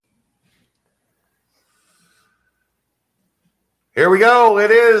Here we go.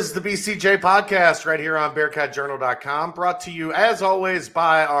 It is the BCJ podcast right here on BearcatJournal.com, brought to you, as always,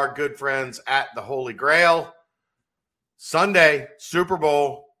 by our good friends at the Holy Grail. Sunday, Super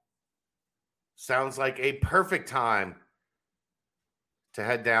Bowl. Sounds like a perfect time to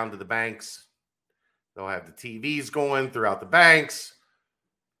head down to the banks. They'll have the TVs going throughout the banks.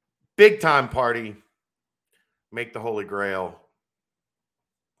 Big time party. Make the Holy Grail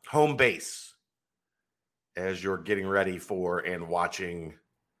home base as you're getting ready for and watching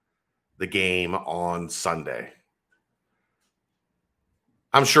the game on Sunday.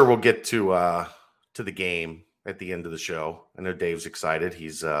 I'm sure we'll get to the game at the end of the show. I know Dave's excited.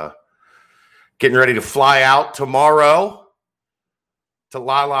 He's getting ready to fly out tomorrow to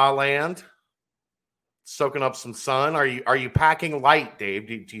La La Land, soaking up some sun. Are you packing light, Dave?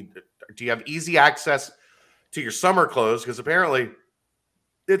 Do you have easy access to your summer clothes? Because apparently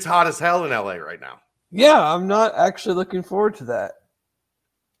it's hot as hell in LA right now. Yeah, I'm not actually looking forward to that.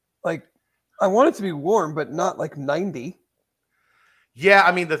 Like, I want it to be warm, but not like 90. Yeah,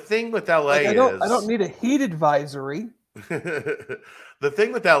 I mean, the thing with LA I don't need a heat advisory. The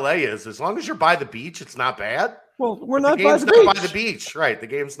thing with LA is, as long as you're by the beach, it's not bad. Well, the game's not by the beach, right? The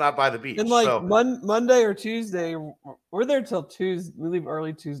game's not by the beach. And like Monday or Tuesday, we're there till Tuesday. We leave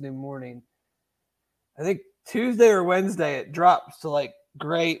early Tuesday morning. I think Tuesday or Wednesday it drops to like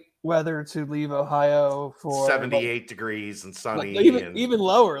great weather to leave Ohio for 78 degrees and sunny, even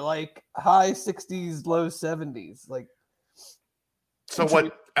lower, like high 60s, low 70s. Like, so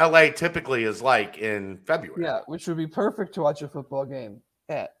what LA typically is like in February. Yeah, which would be perfect to watch a football game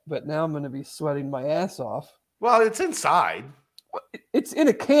at. But now I'm going to be sweating my ass off. Well, it's inside. It's in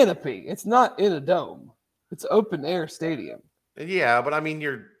a canopy. It's not in a dome. It's open air stadium. Yeah, but I mean,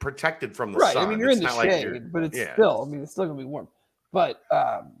 you're protected from the sun. Right, I mean, you're in the shade, but it's still, it's still going to be warm. But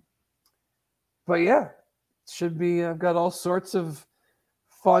yeah, should be. I've got all sorts of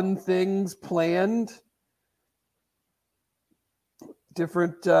fun things planned.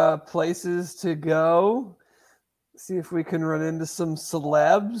 Different places to go. See if we can run into some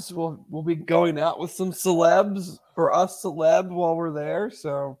celebs. We'll be going out with some celebs, or us celeb, while we're there.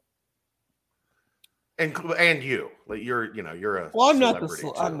 So, and you, like you're a. Well, I'm not the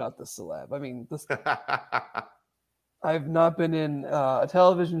celeb. I mean, I've not been in a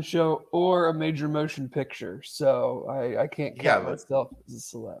television show or a major motion picture, so I can't count myself as a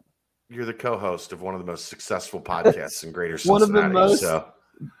celeb. You're the co-host of one of the most successful podcasts in Greater Cincinnati. One of the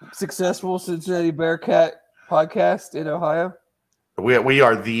most successful Cincinnati Bearcat podcast in Ohio. We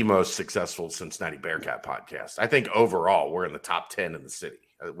are the most successful Cincinnati Bearcat podcast. I think overall we're in the top 10 in the city.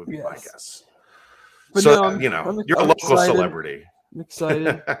 That would be my guess. But so, no, you're a local celebrity. I'm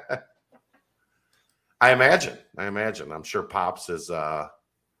excited. I imagine. I'm sure Pops is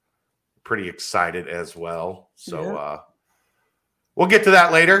pretty excited as well. So we'll get to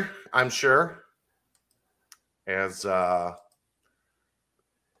that later, I'm sure, as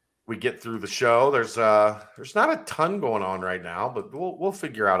we get through the show. There's not a ton going on right now, but we'll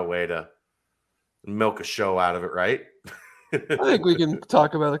figure out a way to milk a show out of it, right? I think we can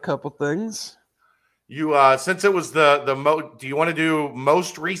talk about a couple things. You since it was do you want to do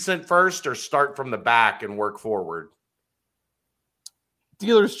most recent first or start from the back and work forward?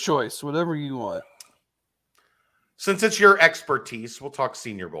 Dealer's choice, whatever you want. Since it's your expertise, we'll talk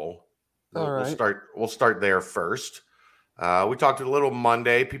Senior Bowl. All right. We'll start there first. We talked a little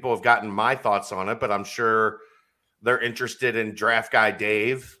Monday. People have gotten my thoughts on it, but I'm sure they're interested in Draft Guy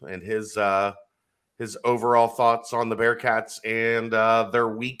Dave and his overall thoughts on the Bearcats and their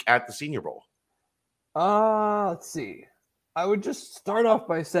week at the Senior Bowl. Let's see. I would just start off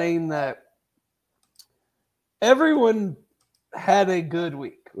by saying that everyone had a good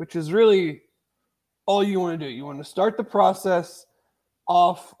week, which is really all you want to do. You want to start the process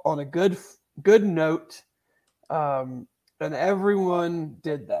off on a good note, and everyone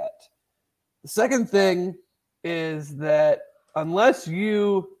did that. The second thing is that unless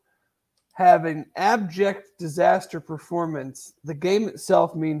you have an abject disaster performance, the game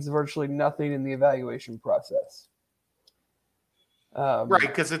itself means virtually nothing in the evaluation process. Right,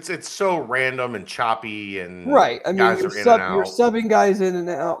 because it's so random and choppy, and right. I mean, you're subbing guys in and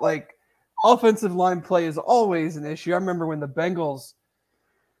out. Like, offensive line play is always an issue. I remember when the Bengals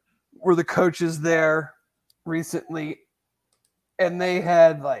were the coaches there recently, and they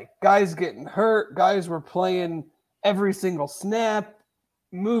had like guys getting hurt. Guys were playing every single snap,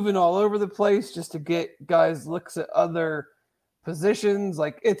 moving all over the place just to get guys looks at other positions.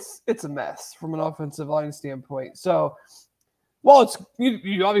 Like, it's a mess from an offensive line standpoint. So while it's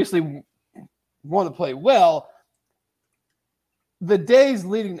you obviously want to play well, the days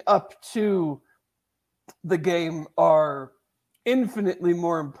leading up to the game are infinitely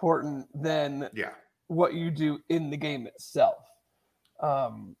more important than what you do in the game itself.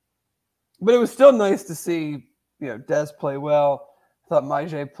 But it was still nice to see, Dez play well. I thought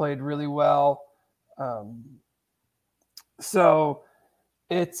Myjai played really well. So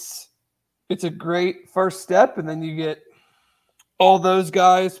it's a great first step, and then you get all those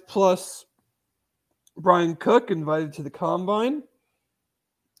guys plus Brian Cook invited to the combine,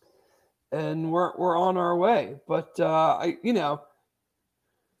 and we're on our way. But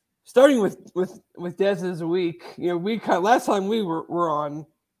starting with Dez's week, last time we were on,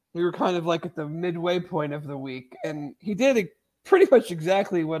 we were kind of like at the midway point of the week, and he did pretty much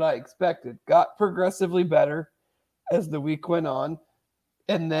exactly what I expected. Got progressively better as the week went on,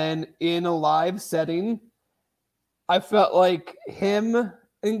 and then in a live setting, I felt like him.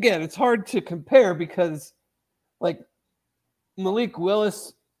 And again, it's hard to compare because, like, Malik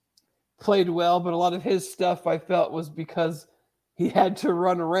Willis played well, but a lot of his stuff I felt was because he had to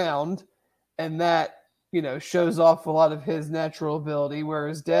run around, and that shows off a lot of his natural ability.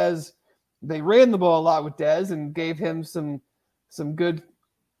 Whereas Dez, they ran the ball a lot with Dez and gave him some good,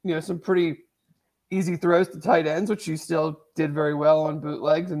 some pretty easy throws to tight ends, which he still did very well on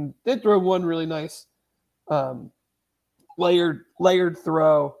bootlegs, and did throw one really nice layered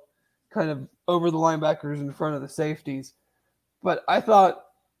throw kind of over the linebackers in front of the safeties. But I thought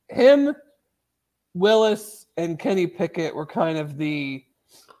him, Willis, and Kenny Pickett were kind of the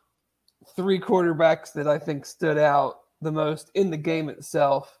three quarterbacks that I think stood out the most in the game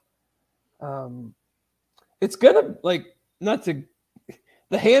itself. It's gonna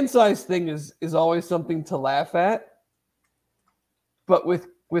the hand size thing is always something to laugh at, but with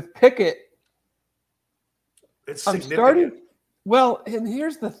Pickett, it's significant. And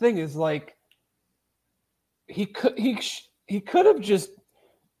here's the thing: is like he could have just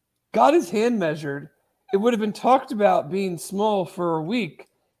got his hand measured. It would have been talked about being small for a week,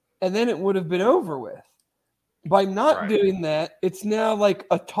 and then it would have been over with. By not doing that, it's now like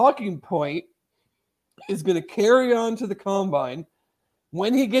a talking point is going to carry on to the combine.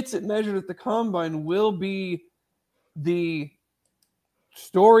 When he gets it measured at the combine will be the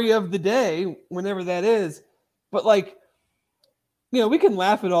story of the day, whenever that is. But we can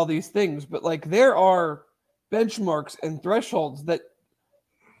laugh at all these things, but there are benchmarks and thresholds that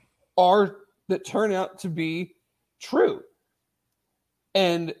turn out to be true.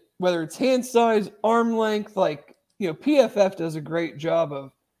 And whether it's hand size, arm length, PFF does a great job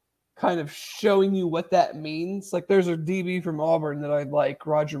of kind of showing you what that means. There's a DB from Auburn that I like,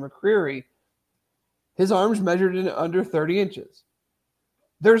 Roger McCreary. His arm's measured in under 30 inches.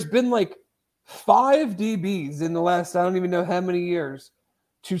 There's been 5 DBs in the last, I don't even know how many years,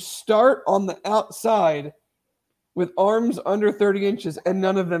 to start on the outside with arms under 30 inches, and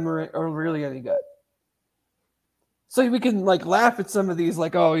none of them are really any good. So we can laugh at some of these,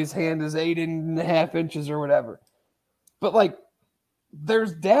 his hand is 8.5 inches or whatever. But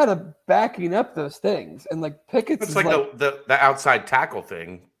there's data backing up those things, and Pickett's it's the outside tackle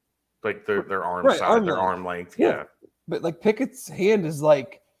thing, their arm size, their arm length. Yeah. But Pickett's hand is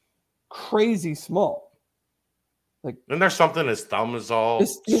crazy small. And there's something, his thumb is all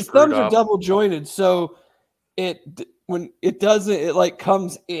his thumbs are double jointed, so when it doesn't, it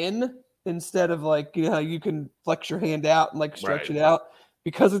comes in instead of how you can flex your hand out and stretch it out,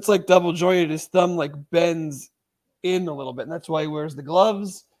 because it's double jointed. His thumb bends in a little bit, and that's why he wears the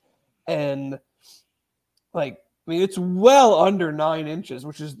gloves. And it's well under 9 inches,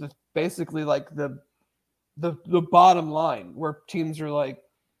 which is basically the bottom line where teams are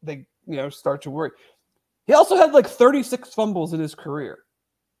they start to worry. He also had 36 fumbles in his career.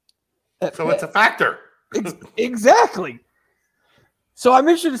 So it's a factor. Exactly. So I'm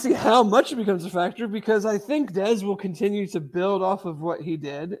interested to see how much it becomes a factor, because I think Dez will continue to build off of what he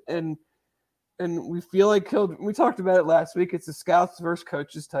did, and we feel we talked about it last week. It's a scouts versus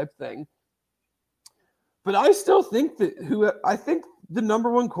coaches type thing. But I still think I think the number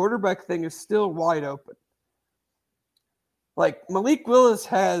one quarterback thing is still wide open. Malik Willis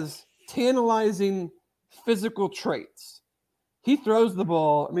has tantalizing physical traits. He throws the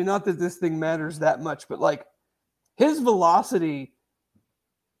ball. I mean, not that this thing matters that much, but his velocity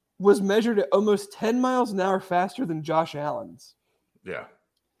was measured at almost 10 miles an hour faster than Josh Allen's. Yeah.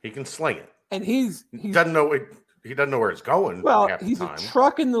 He can sling it. And he doesn't know where it's going. Well, he's a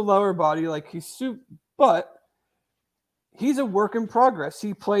truck in the lower body, but he's a work in progress.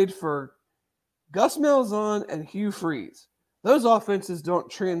 He played for Gus Malzahn and Hugh Freeze. Those offenses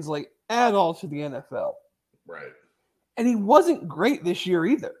don't translate at all to the NFL. Right. And he wasn't great this year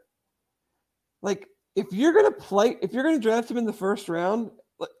either. If you're going to draft him in the first round,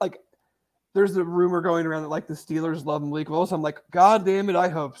 there's a rumor going around that like the Steelers love Malik Willis. I'm like, God damn it, I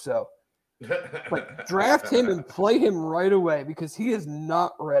hope so. Like, draft him and play him right away because he is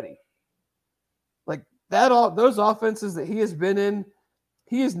not ready. Like those offenses that he has been in,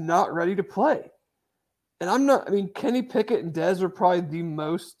 he is not ready to play. And Kenny Pickett and Dez are probably the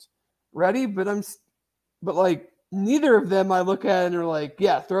most ready, but like neither of them I look at and are like,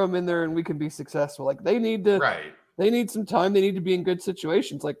 yeah, throw them in there and we can be successful. Like they need some time. They need to be in good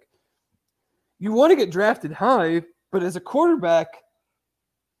situations. Like you want to get drafted high, but as a quarterback,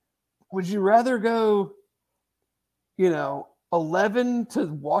 would you rather go, 11 to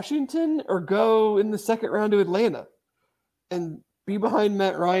Washington or go in the second round to Atlanta and be behind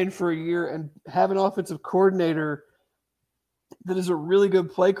Matt Ryan for a year and have an offensive coordinator that is a really good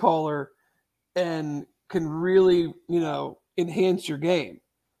play caller and can really, enhance your game?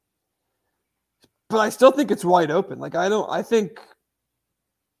 But I still think it's wide open. Like, I think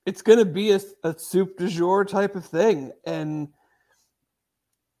it's going to be a soup du jour type of thing. And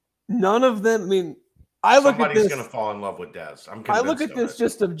none of them, somebody's going to fall in love with Dez. I'm convinced. I look at this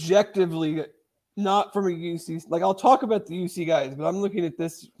just objectively, not from a UC. Like, I'll talk about the UC guys, but I'm looking at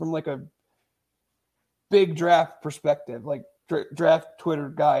this from like a big draft perspective, like draft Twitter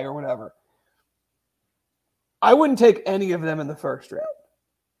guy or whatever. I wouldn't take any of them in the first round.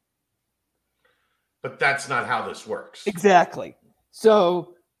 But that's not how this works. Exactly.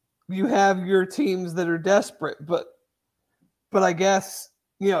 So you have your teams that are desperate, but I guess,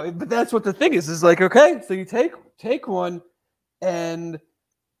 but that's what the thing is like, okay, so you take one and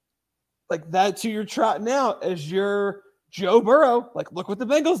like that's who you're trotting out as your Joe Burrow. Like, look what the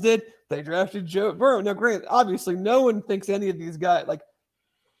Bengals did. They drafted Joe Burrow. Now, granted, obviously no one thinks any of these guys like,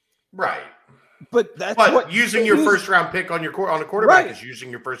 right. But that's using your first round pick on a quarterback is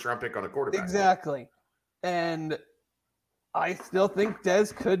using your first round pick on a quarterback. Exactly. And I still think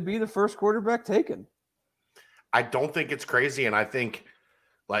Dez could be the first quarterback taken. I don't think it's crazy. And I think,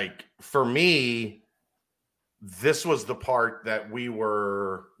 like, for me, this was the part that we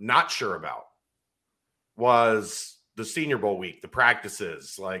were not sure about, was the Senior Bowl week, the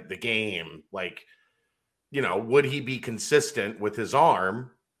practices, like the game, like, would he be consistent with his arm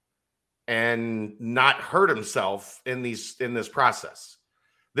and not hurt himself in this process?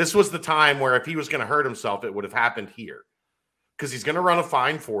 This was the time where if he was going to hurt himself, it would have happened here, because he's going to run a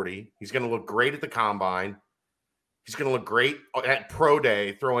fine 40. He's going to look great at the combine. He's going to look great at pro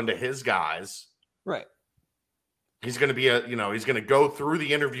day, throwing to his guys. Right. He's going to be he's going to go through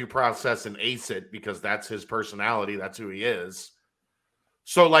the interview process and ace it because that's his personality. That's who he is.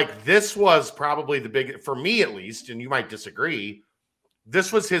 So like, this was probably the big, for me at least, and you might disagree,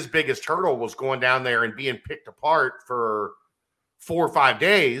 this was his biggest hurdle, was going down there and being picked apart for 4 or 5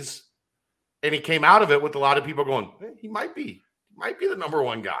 days. And he came out of it with a lot of people going, hey, he might be the number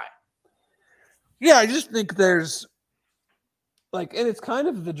one guy. Yeah, I just think there's like, and it's kind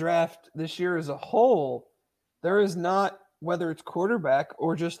of the draft this year as a whole. There is not, whether it's quarterback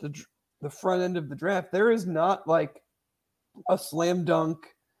or just the front end of the draft, there is not like a slam dunk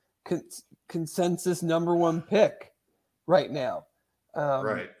consensus number one pick right now.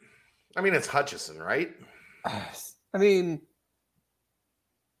 Right. I mean, it's Hutchinson, right? I mean,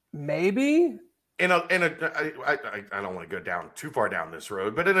 maybe. I don't want to go down too far down this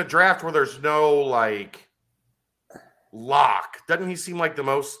road, but in a draft where there's no like lock, doesn't he seem like the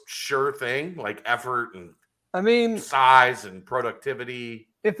most sure thing? Like effort and size and productivity.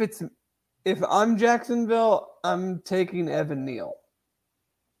 If I'm Jacksonville, I'm taking Evan Neal.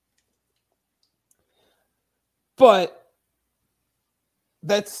 But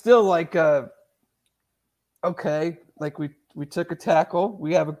that's still like okay, like we took a tackle.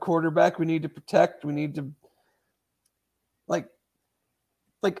 We have a quarterback we need to protect. We need to like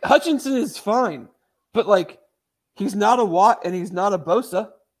Hutchinson is fine, but like he's not a Watt and he's not a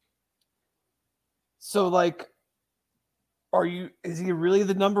Bosa. So like, is he really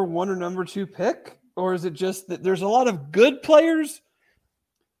the number one or number two pick? Or is it just that there's a lot of good players,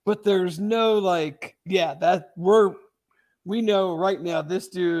 but there's no like, we know right now this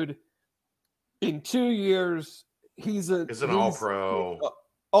dude in 2 years, he's an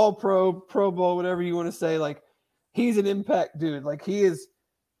all-pro, Pro Bowl, whatever you want to say. Like, he's an impact dude. Like, he's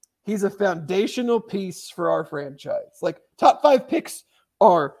a foundational piece for our franchise. Like, top 5 picks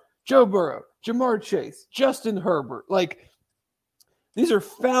are Joe Burrow, Jamar Chase, Justin Herbert. Like, these are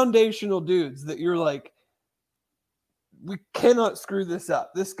foundational dudes that you're like, we cannot screw this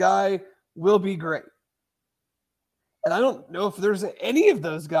up. This guy will be great. And I don't know if there's any of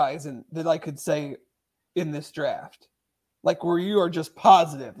those guys that I could say in this draft, like where you are just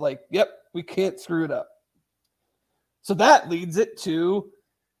positive, like, yep, we can't screw it up. So that leads it to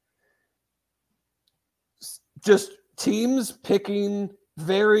just teams picking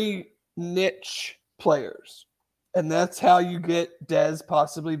very niche players. And that's how you get Dez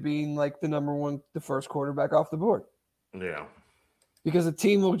possibly being like the first quarterback off the board. Yeah. Because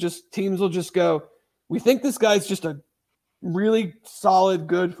teams will just go, we think this guy's just a really solid,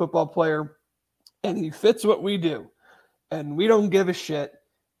 good football player, and he fits what we do. And we don't give a shit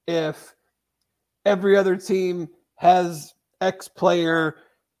if every other team has X player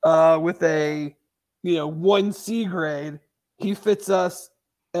with a 1C grade. He fits us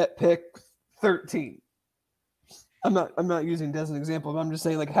at pick 13. I'm not using Des as an example, but I'm just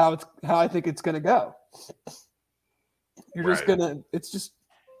saying like how I think it's gonna go. There's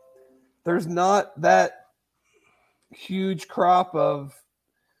not that huge crop of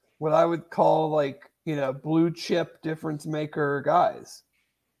what I would call like, blue chip difference maker guys.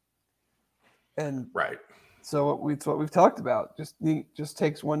 And right. So it's what we've talked about. Just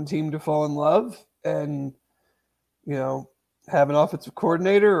takes one team to fall in love and, have an offensive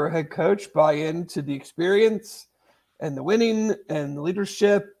coordinator or a head coach buy into the experience and the winning and the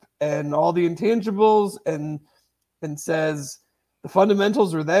leadership and all the intangibles and says the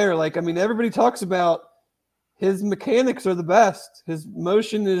fundamentals are there. Like, I mean, everybody talks about his mechanics are the best. His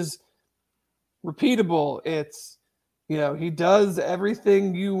motion is repeatable. It's, he does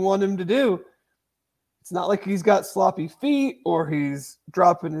everything you want him to do. It's not like he's got sloppy feet or he's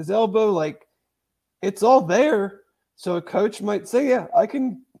dropping his elbow. Like, it's all there. So a coach might say, yeah,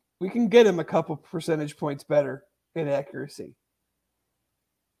 we can get him a couple percentage points better in accuracy.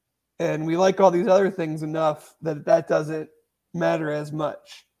 And we like all these other things enough that doesn't matter as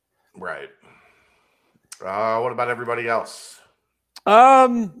much. Right. What about everybody else?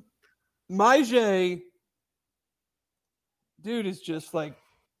 Myjai, dude, is just like,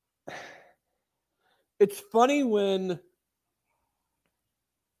 it's funny when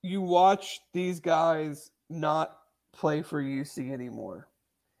you watch these guys not play for UC anymore.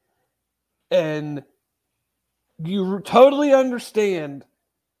 And you totally understand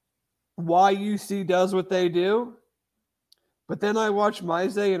why UC does what they do. But then I watch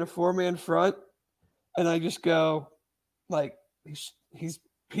Myjai in a 4-man front and I just go like, he's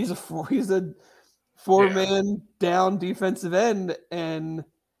a 4-man down defensive end, and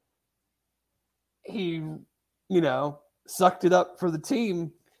he, sucked it up for the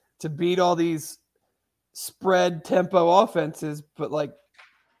team to beat all these spread tempo offenses. But like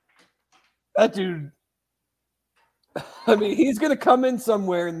that dude, I mean, he's going to come in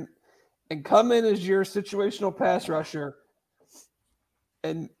somewhere and come in as your situational pass rusher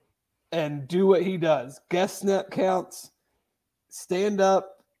and do what he does. Guess snap counts, stand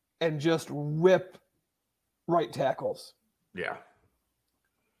up, and just whip right tackles. Yeah.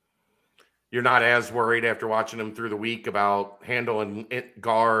 You're not as worried after watching him through the week about handling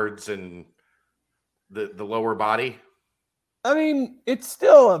guards and the lower body? I mean, it's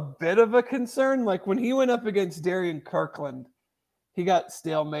still a bit of a concern. Like when he went up against Darian Kirkland, he got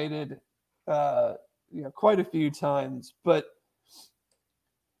stalemated quite a few times. But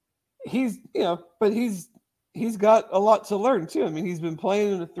he's got a lot to learn too. I mean, he's been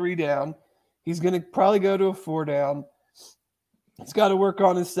playing in a 3-down. He's going to probably go to a 4-down. He's got to work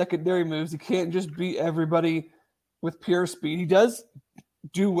on his secondary moves. He can't just beat everybody with pure speed. He does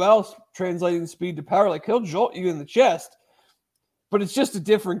do well translating speed to power. Like, he'll jolt you in the chest, but it's just a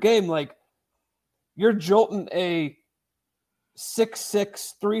different game. Like, you're jolting a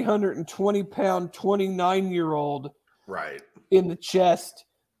 6'6", 320-pound, 29-year-old right in the chest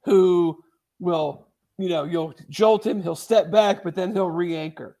who will, you'll jolt him, he'll step back, but then he'll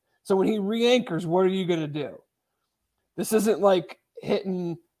re-anchor. So when he re-anchors, what are you going to do? This isn't like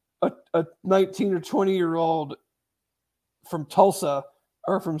hitting a 19 or 20-year-old from Tulsa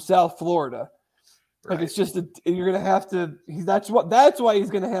or from South Florida. Right. Like, it's just you're going to have to. That's why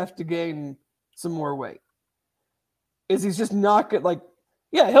he's going to have to gain some more weight. Is he's just not good? Like,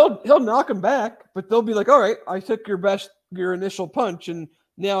 yeah, he'll knock him back, but they'll be like, all right, I took your initial punch, and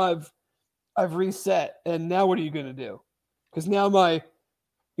now I've reset, and now what are you going to do? Because now my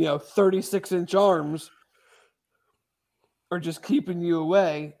 36-inch arms are just keeping you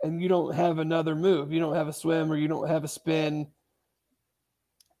away, and you don't have another move. You don't have a swim, or you don't have a spin,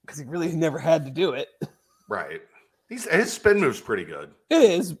 because he really never had to do it. Right. His spin move's pretty good. It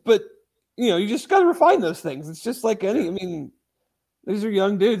is, but you just got to refine those things. It's just like any. I mean, these are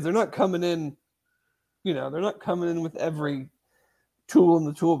young dudes. They're not coming in. They're not coming in with every tool in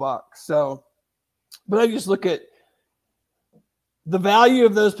the toolbox. So, but I just look at the value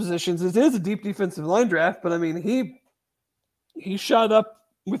of those positions. It is a deep defensive line draft, but I mean, he shot up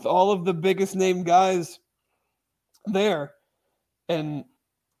with all of the biggest name guys there. And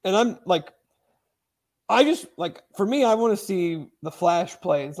I'm like, I just like, for me, I want to see the flash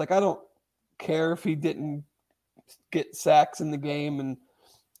plays. Like, I don't care if he didn't get sacks in the game and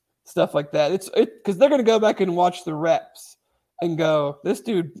stuff like that. It's because they're going to go back and watch the reps and go, this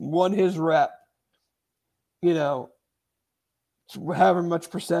dude won his rep, however much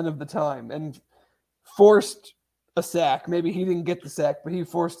percent of the time, and forced a sack. Maybe he didn't get the sack, but he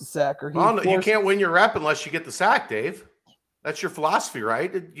forced a sack. You can't win your rep unless you get the sack, Dave. That's your philosophy,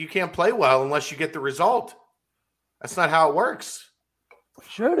 right? You can't play well unless you get the result. That's not how it works.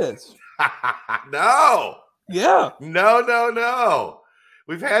 Sure it is. No. Yeah. No.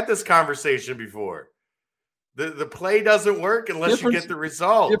 We've had this conversation before. The play doesn't work unless you get the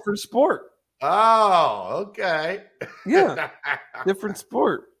result. Different sport. Oh, okay. Yeah. Different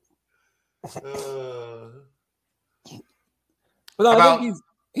sport. But I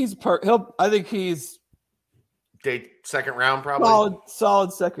think he's second round, probably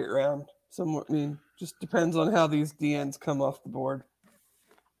solid second round. Just depends on how these DNs come off the board.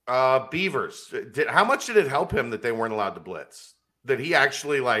 Beavers. How much did it help him that they weren't allowed to blitz? That he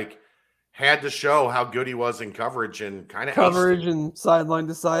actually had to show how good he was in coverage and kind of coverage and sideline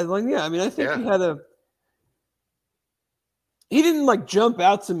to sideline. Yeah, I mean, I think he didn't jump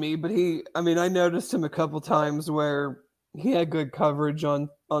out to me, but I noticed him a couple times where he had good coverage on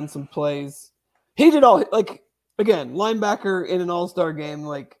some plays. He did all, again, linebacker in an all-star game,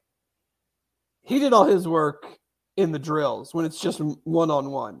 he did all his work in the drills when it's just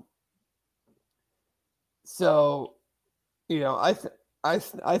one-on-one. So, I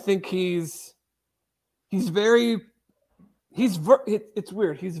think it's weird.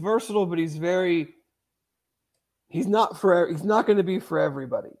 He's versatile, but he's not going to be for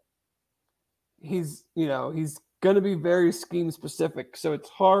everybody. He's going to be very scheme specific. So it's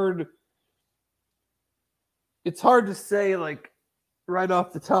hard to say right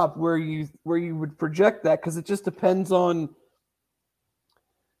off the top where you would project that, because it just depends on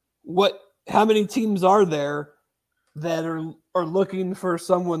how many teams are there that are looking for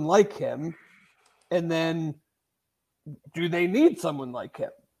someone like him, and then do they need someone like him?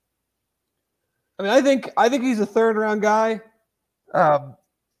 I mean, I think he's a third round guy.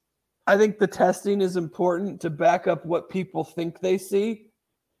 I think the testing is important to back up what people think they see.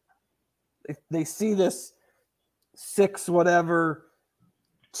 If they see this 6',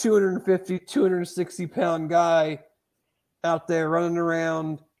 250, 260 pound guy out there running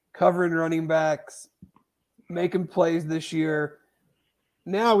around, covering running backs, making plays this year.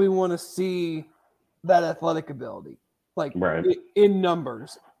 Now we want to see that athletic ability, in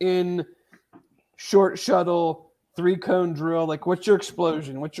numbers, in short shuttle, 3-cone drill. What's your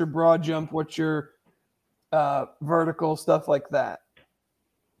explosion? What's your broad jump? What's your vertical, stuff like that?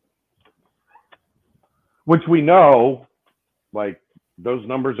 Which we know, those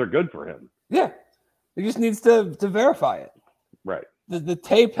numbers are good for him. Yeah. He just needs to verify it. Right. The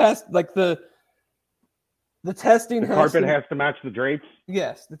tape has, the testing has to match the drapes?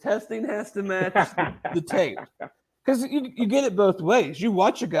 Yes. The testing has to match the tape. Because you get it both ways. You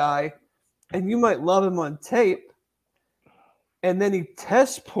watch a guy, and you might love him on tape, and then he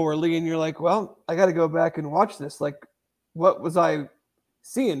tests poorly, and you're like, well, I got to go back and watch this. What was I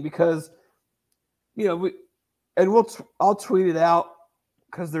seeing? Because, I'll tweet it out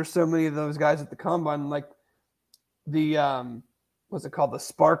because there's so many of those guys at the combine, the what's it called, the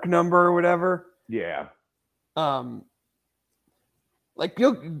spark number or whatever. Yeah. You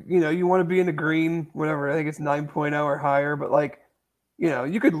want to be in the green, whatever. I think it's 9.0 or higher, but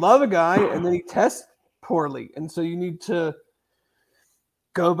you could love a guy and then he tests poorly, and so you need to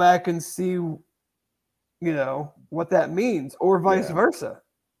go back and see, what that means, or vice versa.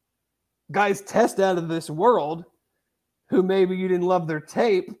 Guys test out of this world who maybe you didn't love their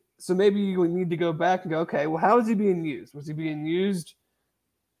tape, so maybe you need to go back and go, okay, well, how is he being used? Was he being used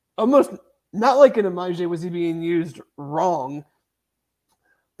almost not like in Amaje? Was he being used wrong?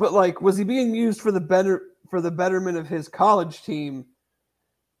 But was he being used for the betterment of his college team,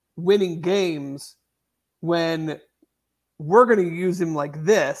 winning games, when we're going to use him like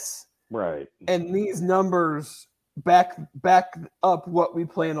this, right? And these numbers back up what we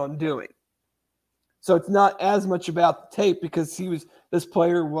plan on doing. So it's not as much about the tape, because this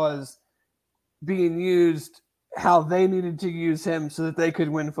player was being used how they needed to use him so that they could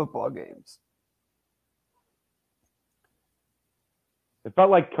win football games. It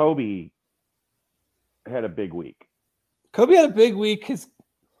felt like Kobe had a big week. Kobe had a big week. His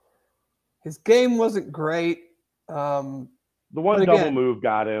game wasn't great. The one double move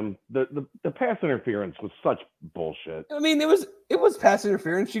got him. The pass interference was such bullshit. I mean, it was pass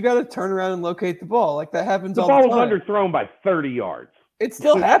interference. You got to turn around and locate the ball. That happens all the time. The ball was underthrown by 30 yards. It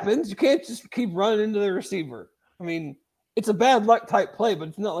still happens. You can't just keep running into the receiver. I mean, it's a bad luck type play, but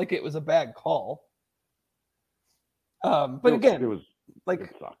it's not like it was a bad call. But again, it was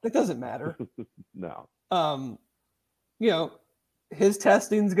like it doesn't matter. No. His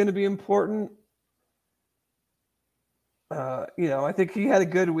testing is going to be important. I think he had a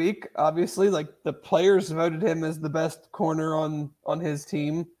good week. Obviously, like the players voted him as the best corner on his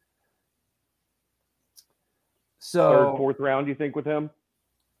team. So third, fourth round, you think with him?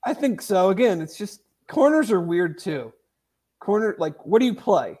 I think so. Again, it's just corners are weird too. Corner, like, what do you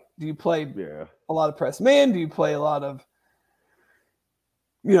play? Do you play a lot of press man? Do you play a lot of,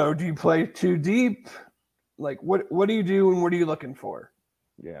 do you play too deep? Like, what do you do and what are you looking for?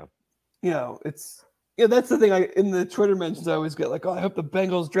 Yeah. That's the thing. In the Twitter mentions, I always get like, oh, I hope the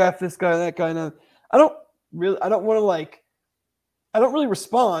Bengals draft this guy and that guy. And I don't really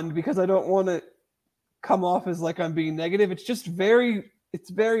respond because I don't want to come off as like I'm being negative. It's just very,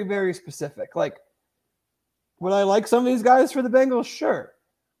 very specific. Like, would I like some of these guys for the Bengals? Sure.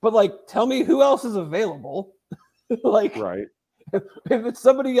 But like, tell me who else is available. Like, right. If it's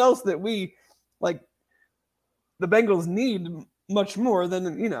somebody else that we like, the Bengals need much more, then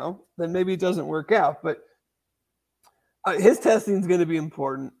maybe it doesn't work out. But his testing is going to be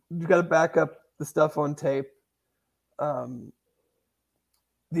important. You've got to back up the stuff on tape. The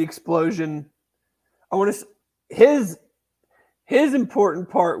explosion. I want to. His important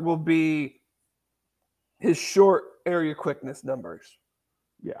part will be his short area quickness numbers.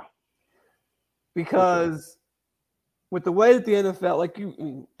 Yeah. Because with the way that the NFL, like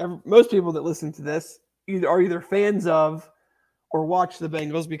most people that listen to this are either fans of or watch the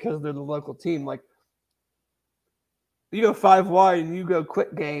Bengals because they're the local team. Like, you go 5 wide and you go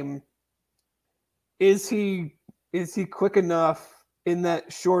quick game. Is he quick enough in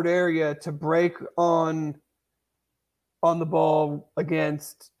that short area to break on the ball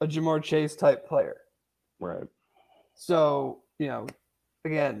against a Jamar Chase type player? Right. So,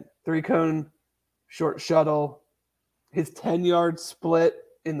 again, 3-cone, short shuttle, his 10-yard split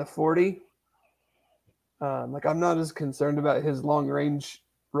in the 40. I'm not as concerned about his long range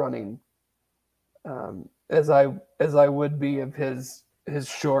running as I would be of his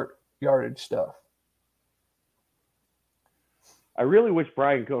short yardage stuff. I really wish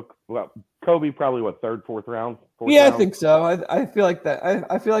Brian Cook. Well, Kobe probably third, fourth round. Round? I think so. I feel like that.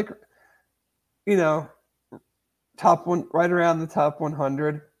 I feel like top one, right around the top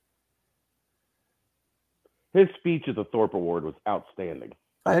 100. His speech at the Thorpe Award was outstanding.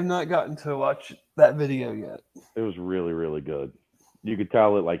 I have not gotten to watch that video yet. It was really, really good. You could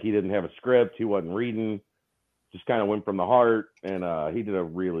tell it like he didn't have a script. He wasn't reading. Just kind of went from the heart. And he did a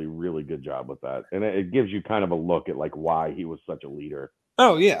really, really good job with that. And it gives you kind of a look at like why he was such a leader.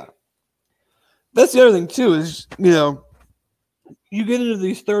 Oh, yeah. That's the other thing, too, is, you get into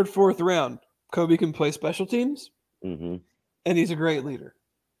these third, fourth round. Kobe can play special teams. Mm-hmm. And he's a great leader.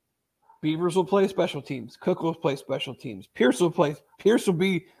 Beavers will play special teams. Cook will play special teams. Pierce will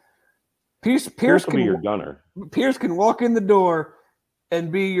be your gunner. Pierce can walk in the door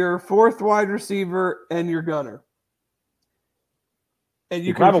and be your fourth wide receiver and your gunner. And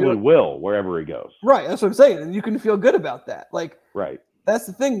you probably will wherever he goes. Right, that's what I'm saying. And you can feel good about that. Like, right. That's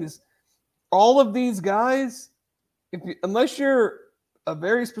the thing is all of these guys, unless you're a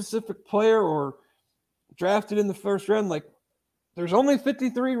very specific player or drafted in the first round, like, there's only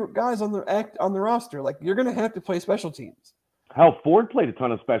 53 guys on the roster. Like, you're going to have to play special teams. Hell, Ford played a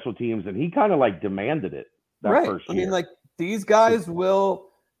ton of special teams, and he kind of like demanded it that first year. I mean, like, these guys will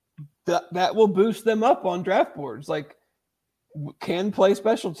that will boost them up on draft boards. Like, can play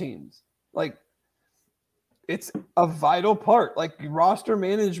special teams. Like, it's a vital part. Like, roster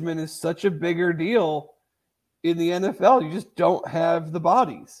management is such a bigger deal in the NFL. You just don't have the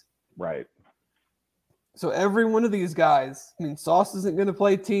bodies. Right. So every one of these guys, I mean, Sauce isn't going to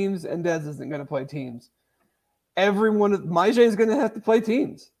play teams and Dez isn't going to play teams. Myjai is going to have to play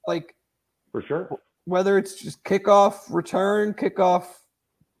teams. Like, for sure. Whether it's just kickoff return, kickoff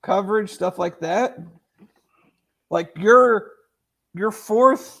coverage, stuff like that. Like, your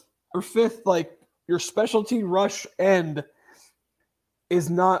fourth or fifth, like, your specialty rush end is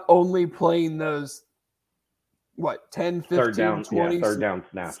not only playing those, 10, 15, third down, 20 third down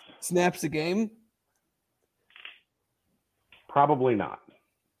snaps a game? Probably not.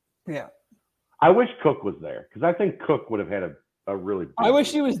 Yeah. I wish Cook was there because I think Cook would have had a really big I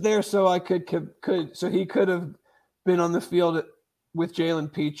wish he was there so I could so he could have been on the field with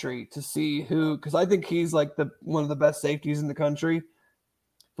Jalen Petrie to see who, because I think he's like one of the best safeties in the country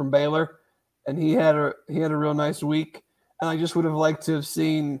from Baylor, and he had a real nice week, and I just would have liked to have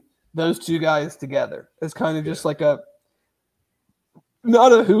seen those two guys together. It's kind of just like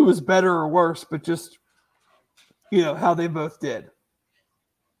not a who was better or worse, but just, how they both did.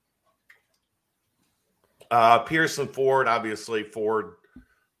 Pearson Ford, obviously Ford,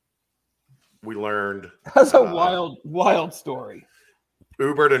 we learned. That's a wild story.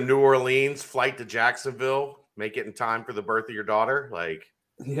 Uber to New Orleans, flight to Jacksonville, make it in time for the birth of your daughter.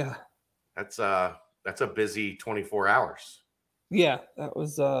 Yeah, that's a busy 24 hours. Yeah, that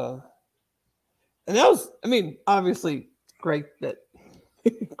was, and that was, obviously great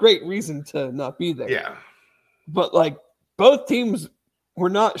great reason to not be there. Yeah. But both teams were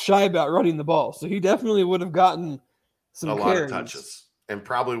not shy about running the ball. So he definitely would have gotten a lot of touches and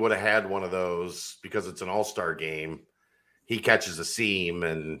probably would have had one of those because it's an all-star game. He catches a seam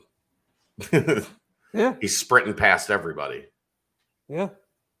and he's sprinting past everybody. Yeah.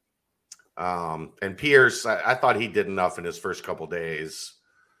 And Pierce, I thought he did enough in his first couple days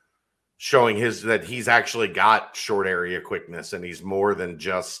showing that he's actually got short area quickness and he's more than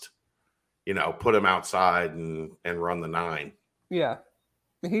just, put him outside and run the 9. Yeah.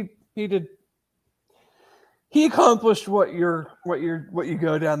 He did. He accomplished what you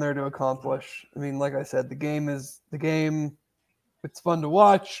go down there to accomplish. Like I said, the game. It's fun to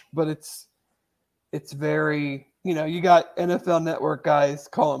watch, but it's very, you got NFL Network guys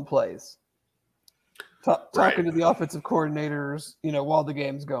calling plays, talking to the offensive coordinators, while the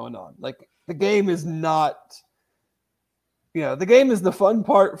game's going on. The game is not, the game is the fun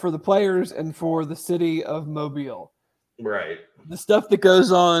part for the players and for the city of Mobile. Right. The stuff that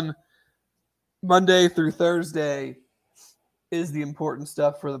goes on Monday through Thursday is the important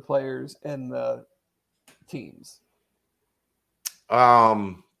stuff for the players and the teams.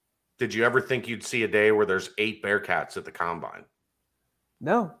 Did you ever think you'd see a day where there's 8 Bearcats at the combine?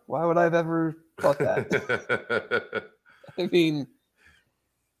 No. Why would I have ever thought that?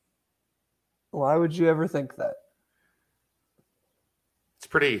 Why would you ever think that? It's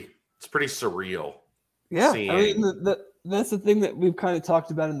pretty surreal. Yeah. That's the thing that we've kind of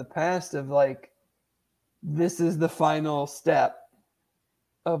talked about in the past of this is the final step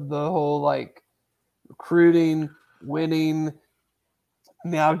of the whole recruiting, winning,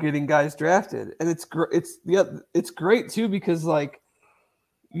 now getting guys drafted. And it's great too because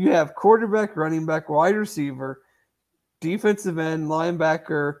you have quarterback, running back, wide receiver, defensive end,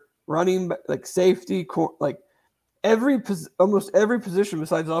 linebacker, running back, safety, almost every position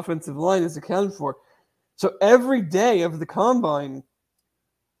besides offensive line is accounted for. So every day of the combine,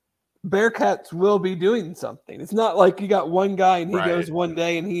 Bearcats will be doing something. It's not like you got one guy and he goes one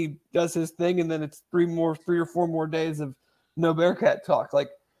day and he does his thing and then it's 3 or 4 more days of no Bearcat talk.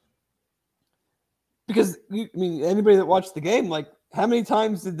 Because anybody that watched the game, how many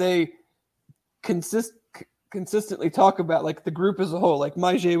times did they consistently talk about the group as a whole?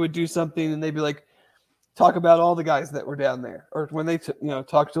 Majay would do something and they'd be talk about all the guys that were down there, or when they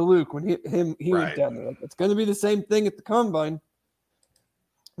talked to Luke when he was down there. It's going to be the same thing at the combine.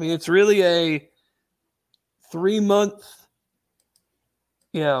 It's really a 3-month,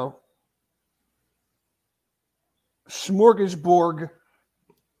 smorgasbord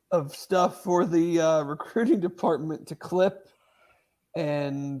of stuff for the recruiting department to clip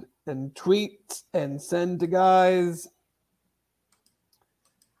and tweet and send to guys.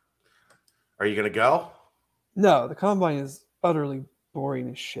 Are you going to go? No, the combine is utterly boring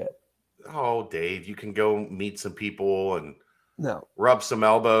as shit. Oh, Dave, you can go meet some people and rub some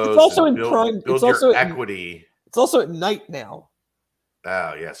elbows. It's also and prime. Build your equity. It's also at night now.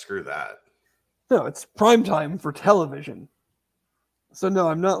 Oh yeah, screw that. No, it's prime time for television. So no,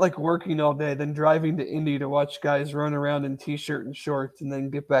 I'm not working all day, then driving to Indy to watch guys run around in t-shirt and shorts, and then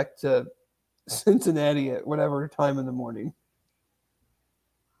get back to Cincinnati at whatever time in the morning.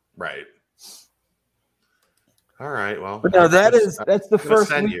 Right. All right. Well, but no, that's the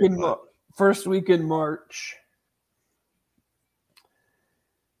first week in March,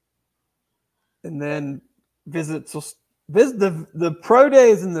 and then visits will visit the pro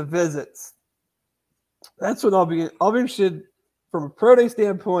days and the visits. That's what I'll be interested from a pro day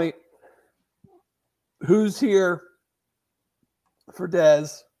standpoint. Who's here for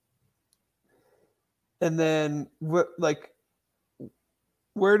Dez, and then where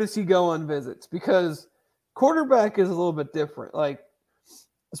does he go on visits? Because quarterback is a little bit different,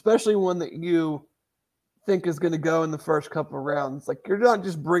 especially one that you think is going to go in the first couple of rounds. You're not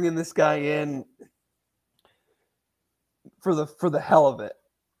just bringing this guy in for the hell of it.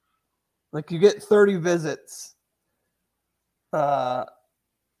 You get 30 visits. You're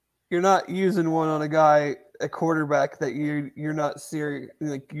not using one on a quarterback that you're not serious,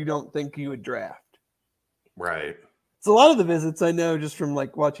 you don't think you would draft. Right. So a lot of the visits I know just from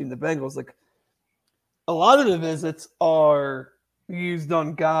watching the Bengals, a lot of the visits are, used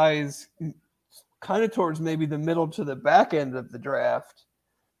on guys kind of towards maybe the middle to the back end of the draft,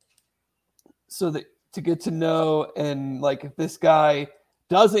 so that to get to know, and like if this guy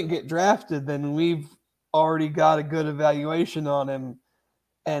doesn't get drafted, then we've already got a good evaluation on him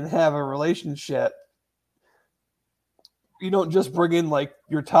and have a relationship. You don't just bring in like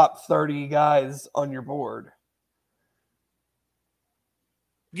your top 30 guys on your board.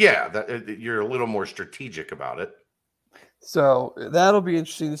 Yeah, you're a little more strategic about it. So that'll be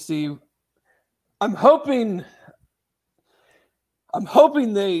interesting to see. I'm hoping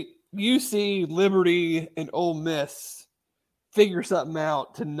they UC, Liberty, and Ole Miss figure something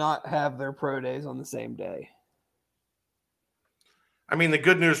out to not have their pro days on the same day. I mean, the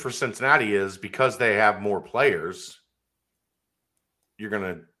good news for Cincinnati is because they have more players, you're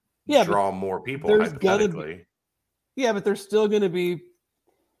going to draw more people, hypothetically. But there's still going to be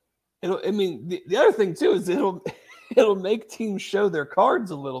 – the other thing, too, is it'll make teams show their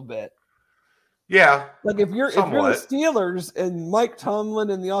cards a little bit. Yeah. Like if you're the Steelers and Mike Tomlin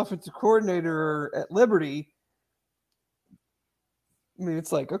and the offensive coordinator are at Liberty, I mean,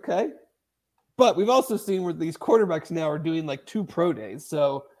 it's like, okay. But we've also seen where these quarterbacks now are doing like 2 pro days.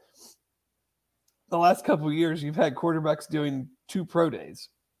 So the last couple of years, you've had quarterbacks doing 2 pro days.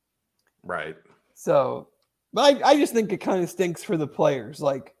 Right. So, but I just think it kind of stinks for the players.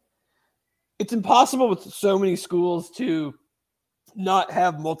 Like, it's impossible with so many schools to not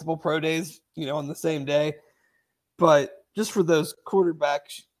have multiple pro days, on the same day. But just for those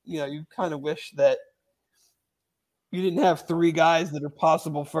quarterbacks, you kind of wish that you didn't have 3 guys that are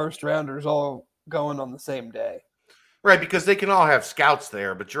possible first rounders all going on the same day. Right, because they can all have scouts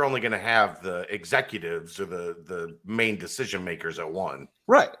there, but you're only going to have the executives or the main decision makers at one.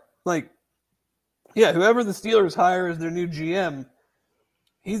 Right. Like, yeah, whoever the Steelers hire as their new GM,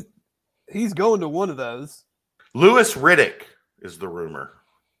 he's going to one of those. Louis Riddick is the rumor.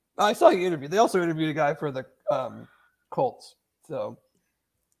 I saw you interview. They also interviewed a guy for the Colts. So,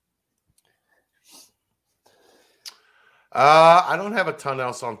 I don't have a ton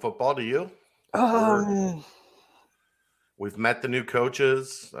else on football. Do you? We've met the new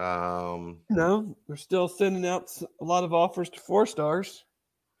coaches. No, we're still sending out a lot of offers to 4-stars.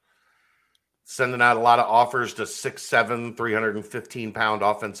 Sending out a lot of offers to 6'7", 315-pound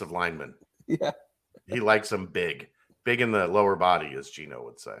offensive linemen. Yeah. He likes them big. Big in the lower body, as Gino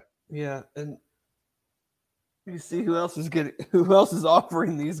would say. Yeah, and you see who else is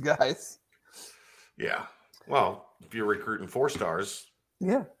offering these guys. Yeah. Well, if you're recruiting 4-stars.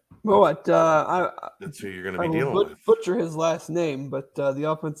 Yeah. Well, that's who you're going to be dealing with. Butcher his last name, but the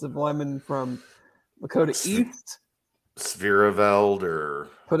offensive lineman from Lakota East, Svireveld, or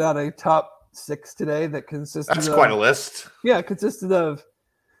put out a top 6 today that consisted. That's quite a list. Yeah, it consisted of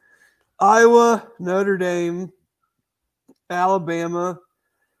Iowa, Notre Dame, Alabama,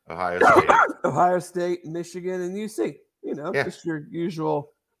 Ohio State, Michigan, and UC. Just your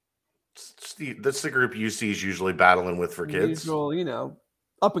usual. That's the group UC is usually battling with for kids. Usual,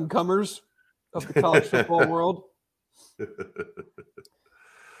 up and comers of the college football world.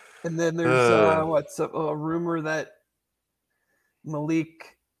 And then there's a rumor that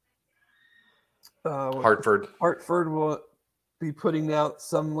Malik Hartford will be putting out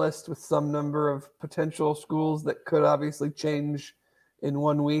some list with some number of potential schools that could obviously change in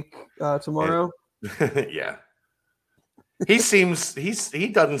 1 week tomorrow. Yeah. He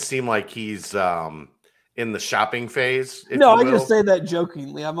doesn't seem like he's in the shopping phase. No, I just say that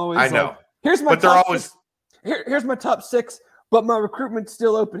jokingly. I'm always here's my here's my top 6, but my recruitment's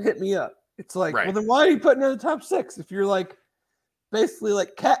still open. Hit me up. It's like, Well, then why are you putting in the top 6 if you're like basically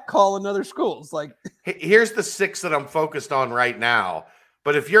like catcalling other schools? Like, here's the 6 that I'm focused on right now.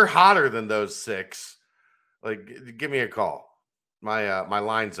 But if you're hotter than those 6, like, give me a call. My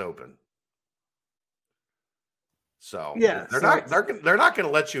line's open. So yeah, they're not going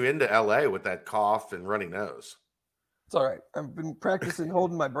to let you into LA with that cough and runny nose. It's all right. I've been practicing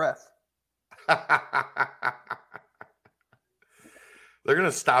holding my breath. They're going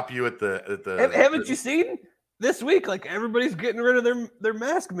to stop you at the. Haven't you seen this week? Like, everybody's getting rid of their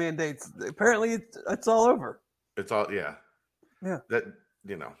mask mandates. Apparently, it's all over. It's all yeah. That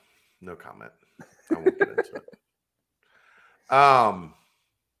no comment. I won't get into it.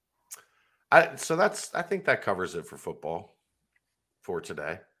 I think that covers it for football for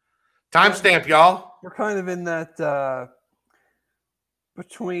today. Timestamp, y'all. We're kind of in that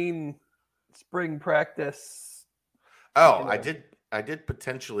between spring practice. Oh, I did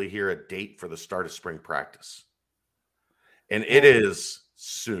potentially hear a date for the start of spring practice. And it is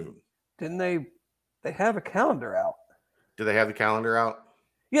soon. Didn't they have a calendar out? Do they have the calendar out?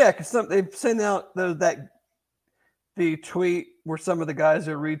 Yeah, because they've sent out the the tweet where some of the guys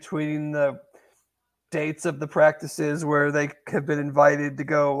are retweeting the dates of the practices where they have been invited to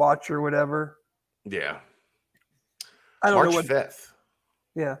go watch or whatever? Yeah. I don't know March 5th.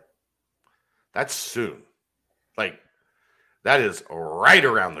 Yeah. That's soon. Like, that is right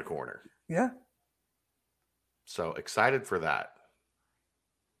around the corner. Yeah. So excited for that.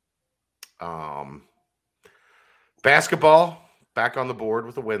 Basketball back on the board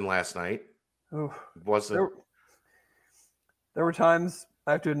with a win last night. Oof. Wasn't there were times,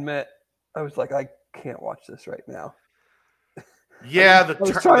 I have to admit, I was like, I can't watch this right now. Yeah, I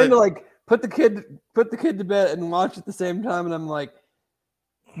was trying to like put the kid to bed and watch at the same time, and I'm like,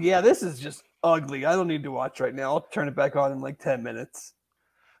 yeah, this is just ugly. I don't need to watch right now. I'll turn it back on in like 10 minutes.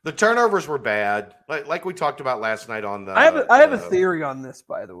 The turnovers were bad, like we talked about last night on the. I have a theory on this,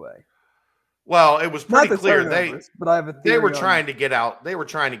 by the way. Well, it was pretty clear but I have a theory. They were trying to get out. They were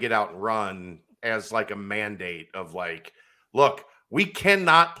trying to get out and run as like a mandate of like, look, we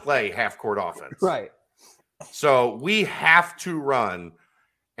cannot play half court offense, right? So we have to run,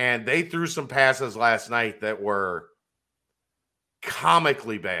 and they threw some passes last night that were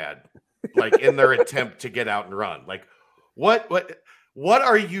comically bad, like in their attempt to get out and run. Like, what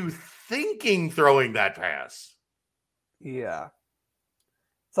are you thinking throwing that pass? Yeah.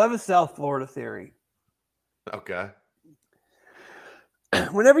 So I have a South Florida theory. Okay.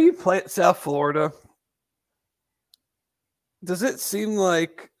 Whenever you play at South Florida, does it seem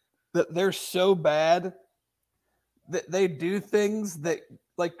like that they're so bad that they do things that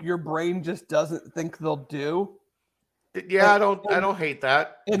like your brain just doesn't think they'll do? Yeah, like, I don't hate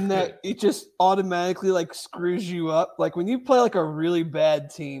that. And that it just automatically like screws you up. Like when you play like a really bad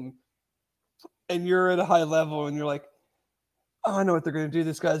team and you're at a high level and you're like, oh, I know what they're going to do.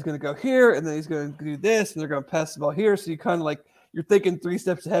 This guy's going to go here, and then he's going to do this, and they're going to pass the ball here. So you kind of like, you're thinking 3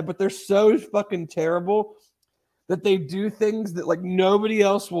 steps ahead, but they're so fucking terrible that they do things that like nobody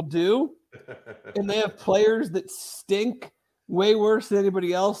else will do. And they have players that stink way worse than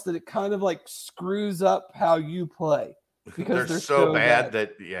anybody else, that it kind of like screws up how you play because they're so bad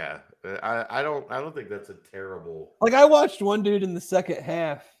that, yeah, I don't think that's a terrible. Like I watched one dude in the second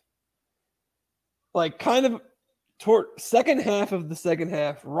half, like kind of toward second half of the second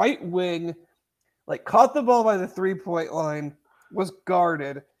half, right wing, like caught the ball by the 3-point line, was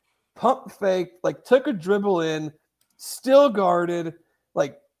guarded, pump fake, like took a dribble in, still guarded,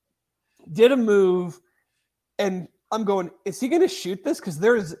 like did a move, and I'm going, is he going to shoot this? Because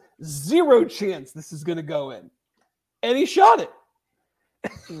there is zero chance this is going to go in. And he shot it.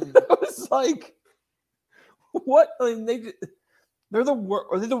 I was like, what? I mean, they're the worst.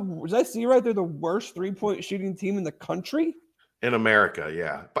 Are they did I see right? They're the worst 3-point shooting team in the country? In America,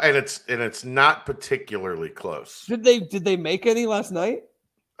 yeah. And it's not particularly close. Did they make any last night?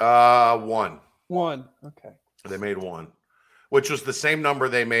 One. Okay. They made one, which was the same number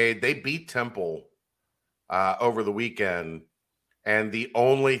they made. They beat Temple over the weekend, and the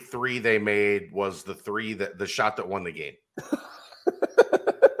only 3 they made was the shot that won the game.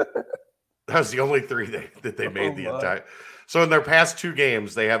 That was the only 3 that they made the entire. So in their past 2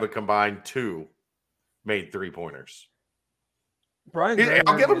 games, they have a combined 2 made 3-pointers.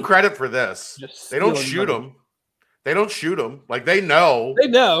 I'll give them credit for this. They don't shoot them. They don't shoot them. Like they know. They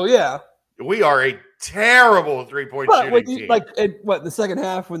know, yeah. We are a terrible 3-point shooting team. Like the second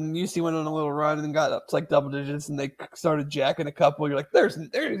half when UC went on a little run and then got up to like double digits and they started jacking a couple, you're like,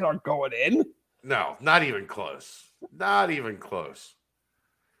 they're not going in. No, not even close. Not even close.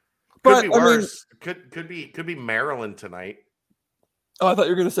 Could be worse. Could be Maryland tonight. Oh, I thought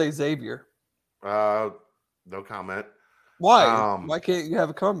you were going to say Xavier. No comment. Why? Why can't you have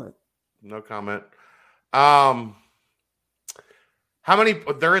a comment? No comment. How many?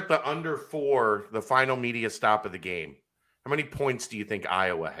 They're at the under 4, the final media stop of the game. How many points do you think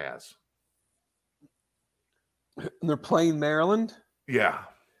Iowa has? And they're playing Maryland? Yeah.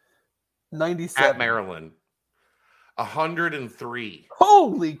 97. At Maryland. 103.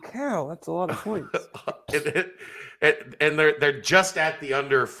 Holy cow, that's a lot of points. and they're just at the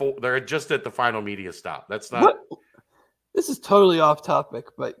under 4. They're just at the final media stop. That's not. What? This is totally off topic,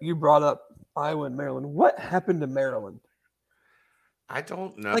 but you brought up Iowa and Maryland. What happened to Maryland? I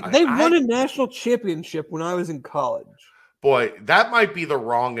don't know. Like they won a national championship when I was in college. Boy, that might be the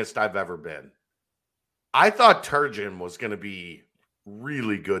wrongest I've ever been. I thought Turgeon was going to be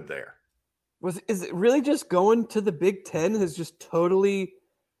really good there. Is it really just going to the Big Ten has just totally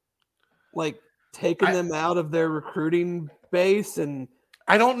like taken them out of their recruiting base? And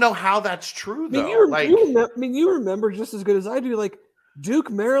I don't know how that's true though. You remember just as good as I do, like Duke,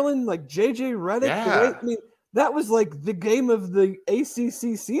 Maryland, like JJ Redick. Yeah. I mean, that was like the game of the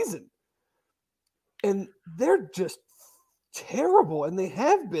ACC season, and they're just terrible, and they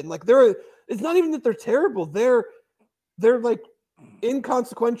have been. Like it's not even that they're terrible. They're like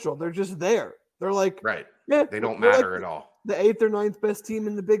inconsequential. They're just there. They're like right. Yeah, they don't matter at all. The 8th or 9th best team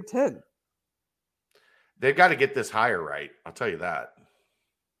in the Big Ten. They've got to get this hire right. I'll tell you that.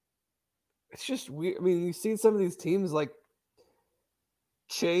 It's just weird. I mean, you see some of these teams like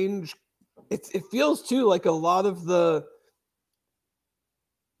change. It feels too like a lot of the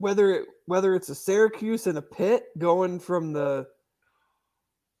whether it's a Syracuse and a Pitt going from the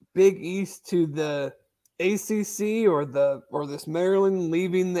Big East to the ACC or this Maryland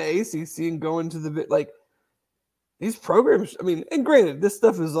leaving the ACC and going to the like these programs. I mean, and granted, this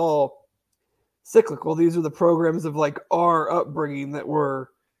stuff is all cyclical. These are the programs of like our upbringing that were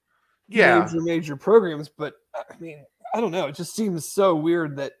major programs. But I mean, I don't know. It just seems so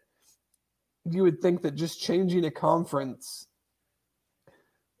weird that you would think that just changing a conference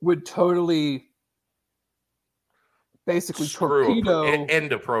would totally basically torpedo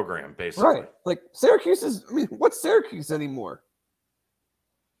end a program, basically. Right. Like Syracuse is, I mean, what's Syracuse anymore?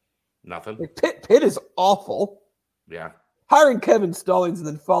 Nothing. Like Pitt is awful. Yeah. Hiring Kevin Stallings and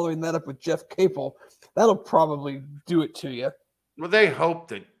then following that up with Jeff Capel, that'll probably do it to you. Well, they hope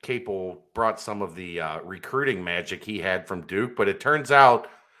that Capel brought some of the recruiting magic he had from Duke, but it turns out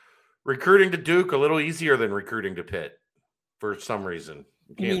recruiting to Duke a little easier than recruiting to Pitt for some reason.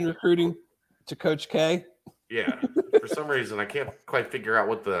 You mean recruiting to Coach K? Yeah. For some reason, I can't quite figure out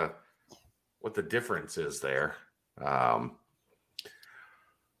what the difference is there.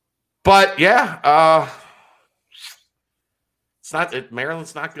 But yeah,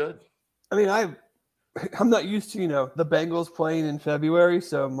 Maryland's not good. I mean, I'm not used to, the Bengals playing in February,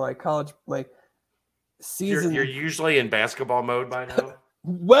 so my season. You're usually in basketball mode by now.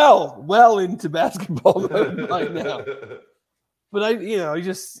 well into basketball mode by now. But you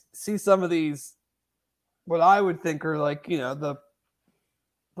just see some of these, what I would think are like, the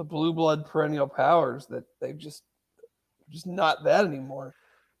blue blood perennial powers that they've just not that anymore.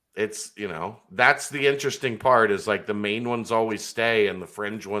 It's, that's the interesting part is like the main ones always stay and the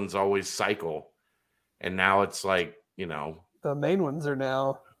fringe ones always cycle. And now it's like, the main ones are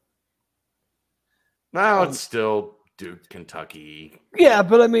now. Now it's still Duke, Kentucky. Yeah,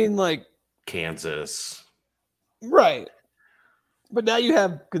 but I mean like Kansas. Right. But now you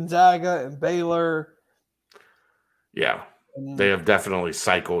have Gonzaga and Baylor. Yeah. They have definitely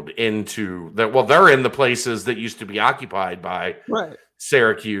cycled into that. Well, they're in the places that used to be occupied by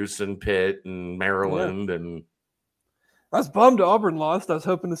Syracuse and Pitt and Maryland. Yeah. And I was bummed Auburn lost. I was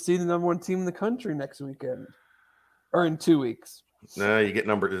hoping to see the number one team in the country next weekend or in 2 weeks. No, you get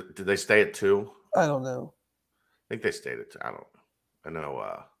did they stay at 2? I don't know. I think they stayed at 2. I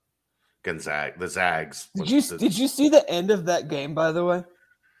know Gonzaga, the Zags. Did you see the end of that game, by the way?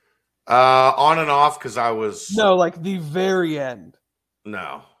 On and off because I was like the very end.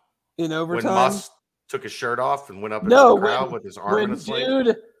 No, in overtime. When Musk took his shirt off and went up into the crowd with his arm in his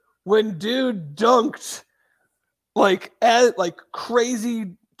leg. When dude dunked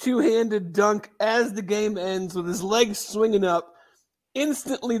crazy two-handed dunk as the game ends with his legs swinging up,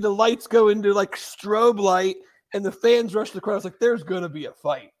 instantly the lights go into like strobe light and the fans rush the crowd. It's like there's gonna be a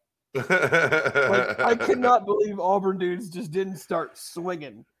fight. I could not believe Auburn dudes just didn't start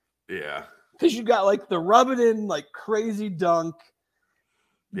swinging. Yeah. Because you got like the rub it in, like crazy dunk.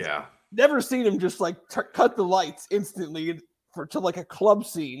 Yeah. Never seen him just like cut the lights instantly to like a club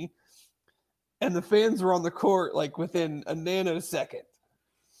scene. And the fans were on the court like within a nanosecond.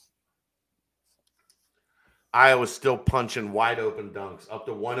 Iowa's still punching wide open dunks up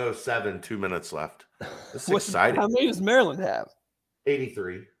to 107, 2 minutes left. That's exciting. How many does Maryland have?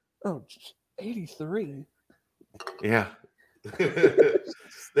 83. Oh, 83. Yeah.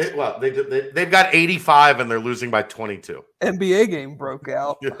 They've got 85 and they're losing by 22. NBA game broke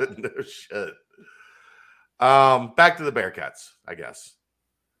out. No shit. Back to the Bearcats, I guess.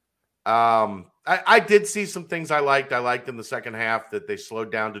 I did see some things I liked. I liked in the second half that they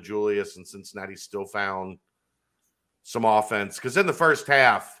slowed down to Julius and Cincinnati still found some offense. Because in the first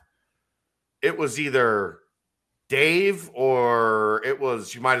half, it was either Dave or it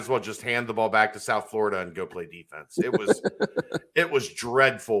was you might as well just hand the ball back to South Florida and go play defense. It was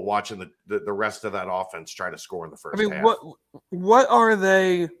dreadful watching the rest of that offense try to score in the first half. What are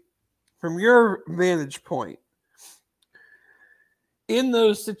they, from your vantage point, in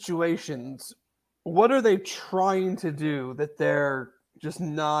those situations, what are they trying to do that they're just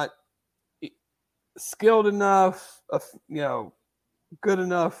not skilled enough, good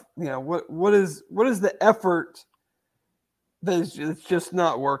enough? What is the effort that's just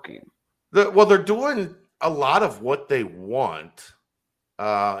not working? They're doing a lot of what they want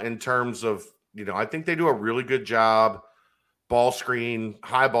in terms of, I think they do a really good job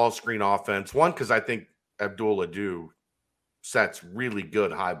high ball screen offense. One, because I think Abdul Adu sets really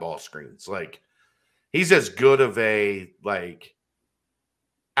good high ball screens. Like, he's as good of a like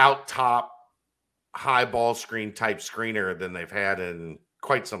out top high ball screen type screener than they've had in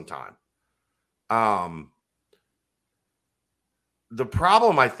quite some time. The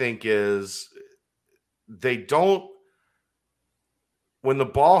problem, I think, is they don't, when the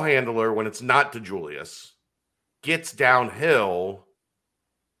ball handler, when it's not DeJulius, gets downhill,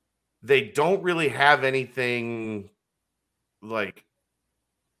 they don't really have anything like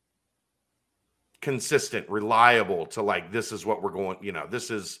consistent, reliable to like, this is what we're going, this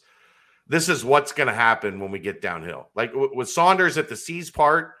is what's going to happen when we get downhill. Like with Saunders at the C's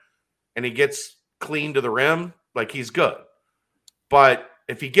part and he gets clean to the rim, like he's good. But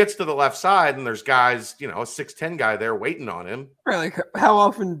if he gets to the left side and there's guys, a 6'10" guy there waiting on him. Right, like how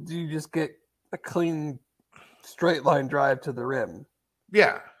often do you just get a clean straight line drive to the rim?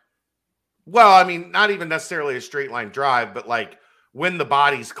 Yeah. Well, I mean, not even necessarily a straight line drive, but like when the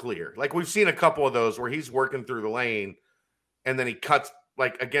body's clear. Like we've seen a couple of those where he's working through the lane and then he cuts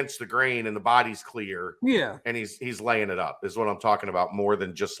like against the grain and the body's clear. Yeah. And he's laying it up is what I'm talking about, more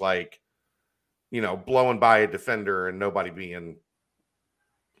than just like, blowing by a defender and nobody being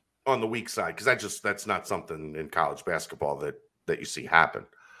on the weak side. Cause that's not something in college basketball that you see happen.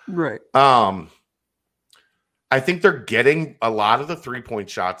 Right. I think they're getting a lot of the 3-point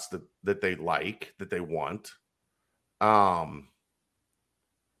shots that they like, that they want. I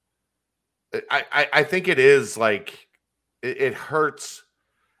think it is like it hurts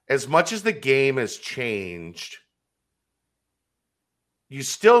as much as the game has changed. You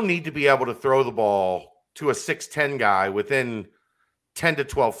still need to be able to throw the ball to a 6'10" guy within 10 to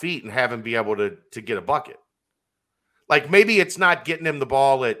 12 feet and have him be able to get a bucket. Like maybe it's not getting him the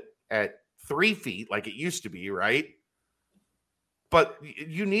ball at 3 feet like it used to be, right? But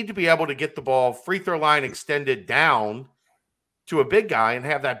you need to be able to get the ball free throw line extended down to a big guy and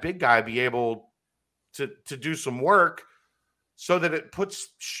have that big guy be able to do some work so that it puts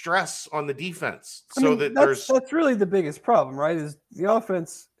stress on the defense. That's really the biggest problem, right? Is the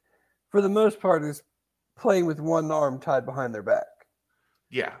offense, for the most part, is playing with one arm tied behind their back.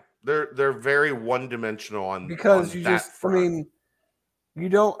 Yeah, they're very one-dimensional on because on you that just front. I mean, you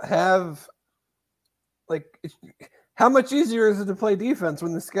don't have like how much easier is it to play defense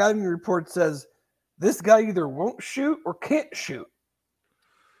when the scouting report says this guy either won't shoot or can't shoot?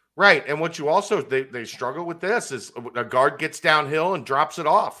 Right, and what you also they struggle with this is a guard gets downhill and drops it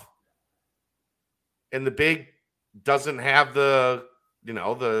off, and the big doesn't have the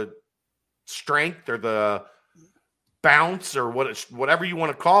the strength or the bounce or whatever you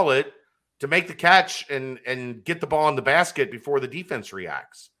want to call it to make the catch and get the ball in the basket before the defense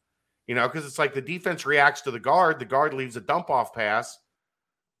reacts. Because it's like the defense reacts to the guard leaves a dump off pass.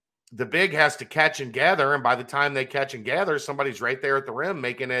 The big has to catch and gather, and by the time they catch and gather, somebody's right there at the rim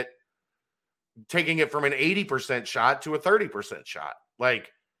taking it from an 80% shot to a 30% shot.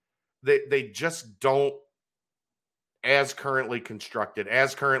 Like they just don't, as currently constructed,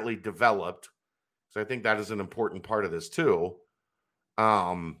 as currently developed. So I think that is an important part of this too.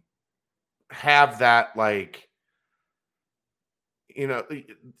 Have that like,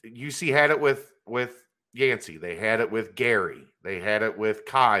 UC had it with Yancey. They had it with Gary. They had it with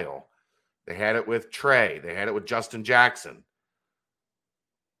Kyle. They had it with Trey. They had it with Justin Jackson.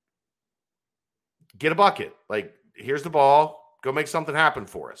 Get a bucket. Like, here's the ball. Go make something happen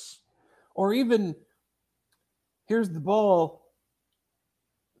for us. Or even, here's the ball.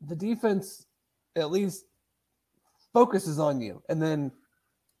 The defense at least focuses on you. And then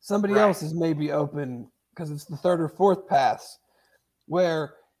somebody else is maybe open because it's the third or fourth pass.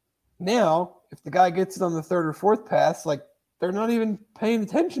 Where now, if the guy gets it on the third or fourth pass, like they're not even paying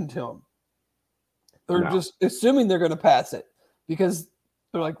attention to him. They're just assuming they're going to pass it because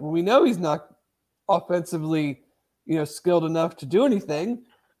they're like, well, we know he's not offensively, skilled enough to do anything.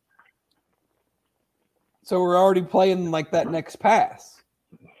 So we're already playing like that next pass.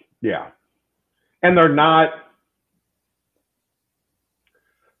 Yeah. And they're not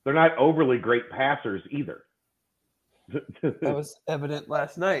overly great passers either. That was evident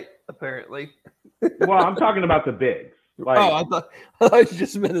last night, apparently. Well, I'm talking about the bigs. Like, I thought you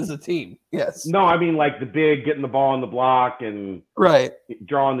just meant as a team. Yes. No, I mean like the big getting the ball on the block and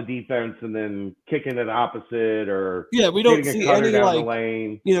drawing the defense and then kicking it opposite or we don't see any down the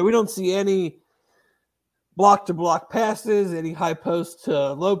lane. We don't see any block to block passes, any high post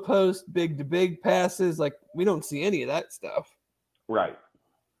to low post, big to big passes. Like we don't see any of that stuff. Right.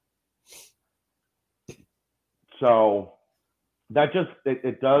 So that just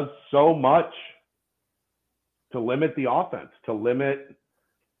it does so much to limit the offense, to limit,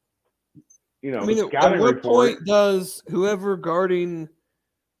 I mean, at what point does whoever guarding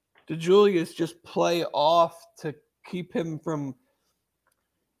DeJulius just play off to keep him from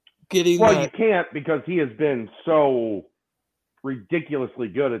getting? Well, you can't, because he has been so ridiculously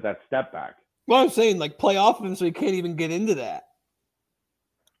good at that step back. Well, I'm saying, like, play off of him so he can't even get into that.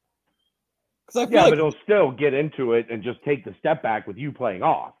 But he'll still get into it and just take the step back with you playing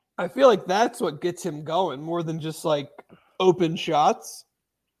off. I feel like that's what gets him going more than just, like, open shots.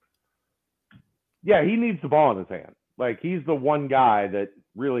 Yeah, he needs the ball in his hand. Like, he's the one guy that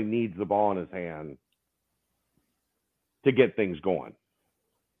really needs the ball in his hand to get things going.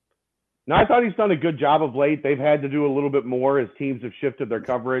 Now, I thought he's done a good job of late. They've had to do a little bit more as teams have shifted their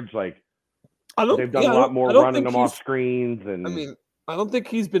coverage. Like, they've done a lot more running them off screens. And I mean, I don't think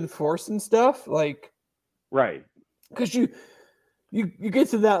he's been forcing stuff. Like, right. Because you get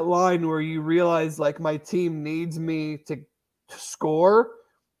to that line where you realize, like, my team needs me to score,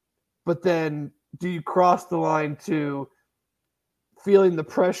 but then do you cross the line to feeling the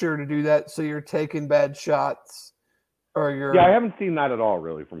pressure to do that, so you're taking bad shots, or you're... Yeah, I haven't seen that at all,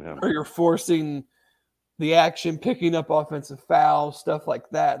 really, from him. Or you're forcing the action, picking up offensive fouls, stuff like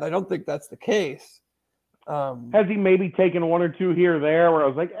that. And I don't think that's the case. Has he maybe taken one or two here or there where I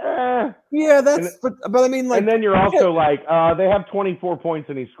was like, Yeah, but I mean, like... And then you're also like, they have 24 points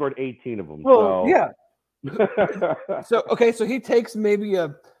and he scored 18 of them. Well, yeah. So he takes maybe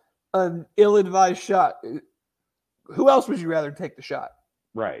an ill-advised shot. Who else would you rather take the shot?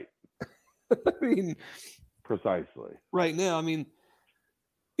 Right. I mean... Precisely. Right now, I mean,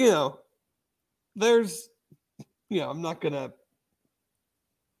 there's, I'm not going to,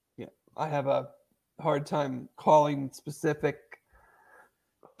 I have a hard time calling specific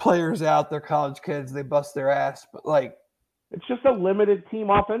players out. They're college kids. They bust their ass. But, like, it's just a limited team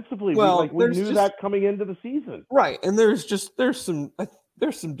offensively. Well, we knew that coming into the season. Right. And there's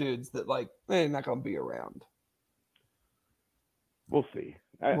some dudes that, like, they're not going to be around. We'll see.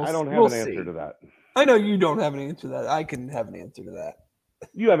 I don't have an answer to that. I know you don't have an answer to that. I can have an answer to that.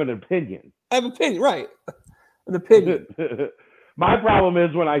 You have an opinion. I have an opinion, right. An opinion. My problem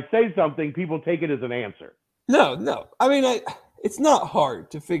is when I say something, people take it as an answer. No. I mean, it's not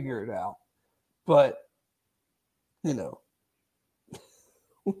hard to figure it out. But, we'll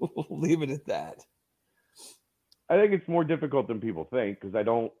leave it at that. I think it's more difficult than people think, because I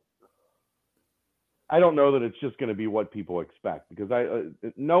don't know that it's just going to be what people expect, because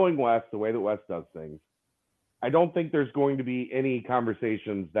knowing Wes, the way that Wes does things, I don't think there's going to be any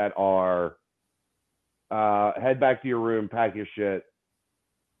conversations that are head back to your room, pack your shit,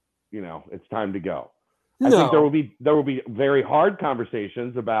 it's time to go. No. I think there will be very hard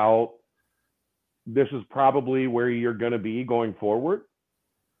conversations about this is probably where you're going to be going forward.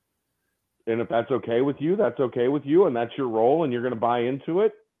 And if that's okay with you, that's okay with you, and that's your role and you're going to buy into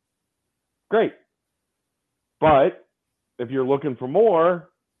it. Great. But if you're looking for more,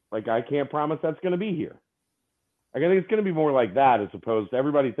 like, I can't promise that's going to be here. Like, I think it's going to be more like that, as opposed to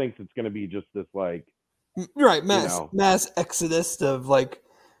everybody thinks it's going to be just this, like, right, mass exodus of, like,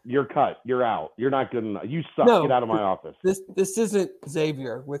 you're cut, you're out, you're not good enough, you suck, get out of my office. This isn't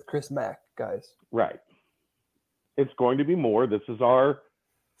Xavier with Chris Mack, guys. Right. It's going to be more. This is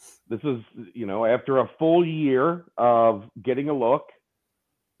after a full year of getting a look,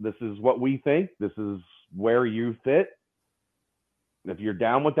 this is what we think. This is where you fit. If you're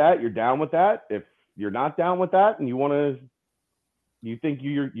down with that, you're down with that. If you're not down with that and you think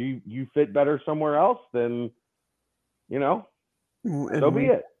you fit better somewhere else, then so be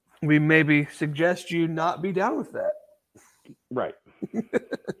it. We maybe suggest you not be down with that. Right.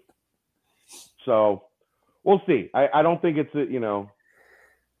 So we'll see. I don't think it's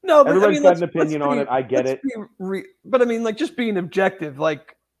no, but everybody's got an opinion on it. I get it. But I mean, like, just being objective,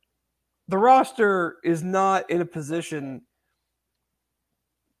 like, the roster is not in a position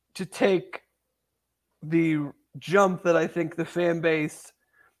to take the jump that I think the fan base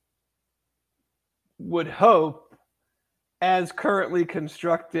would hope as currently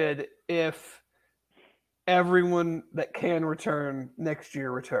constructed if everyone that can return next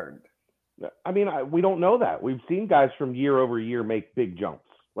year returned. I mean, we don't know that. We've seen guys from year over year make big jumps.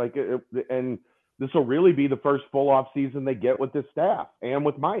 Like, and this will really be the first full off season they get with this staff and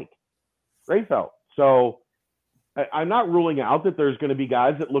with Mike Rayfeld. So I'm not ruling out that there's going to be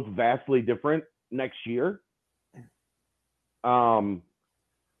guys that look vastly different next year. But I'm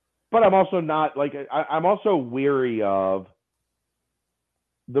also not, like, I'm also weary of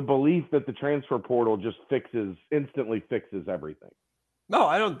the belief that the transfer portal just instantly fixes everything. No,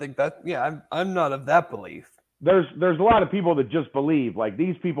 I don't think that. Yeah, I'm not of that belief. There's a lot of people that just believe, like,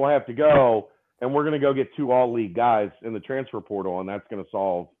 these people have to go and we're going to go get 2 all-league guys in the transfer portal, and that's going to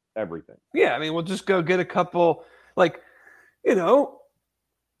solve everything. Yeah, I mean, we'll just go get a couple, we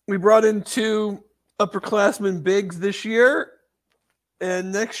brought in 2 upperclassmen bigs this year,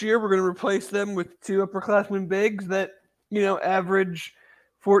 and next year we're going to replace them with 2 upperclassmen bigs that, average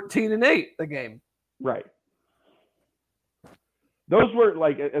 14 and 8 a game. Right. Those were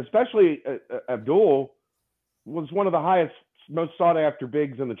especially Abdul was one of the highest, most sought after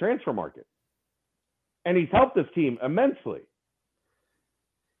bigs in the transfer market. And he's helped this team immensely.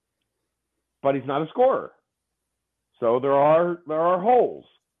 But he's not a scorer. So there are holes.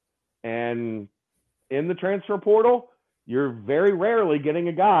 And in the transfer portal, you're very rarely getting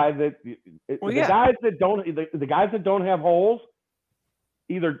a guy that the guys that don't have holes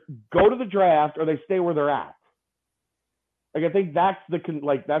either go to the draft or they stay where they're at. I think that's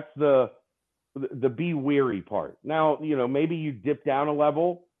the be weary part. Now, maybe you dip down a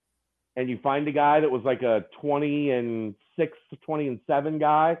level and you find a guy that was like a 20-6, 20-7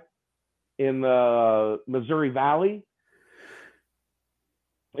 guy in the Missouri Valley,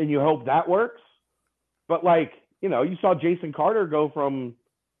 and you hope that works. But you saw Jason Carter go from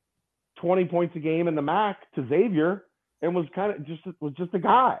 20 points a game in the MAC to Xavier and was just a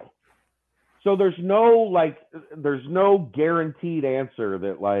guy. So there's no guaranteed answer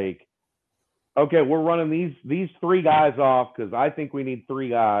that okay, we're running these 3 guys off because I think we need 3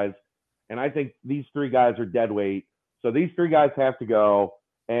 guys, and I think these 3 guys are dead weight. So these 3 guys have to go,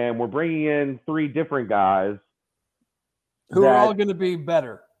 and we're bringing in 3 different guys who are all going to be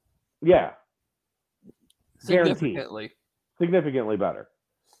better. Yeah. Significantly better.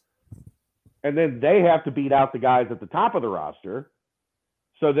 And then they have to beat out the guys at the top of the roster.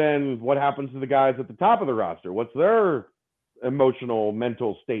 So then what happens to the guys at the top of the roster? What's their emotional,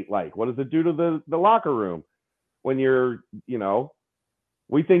 mental state like? What does it do to the locker room when you're,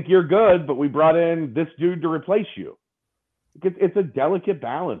 we think you're good, but we brought in this dude to replace you? It's a delicate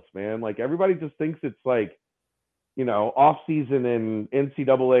balance, man. Everybody just thinks it's off season in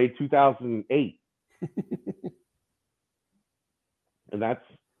NCAA 2008. And that's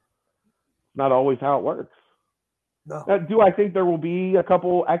not always how it works. No. Do I think there will be a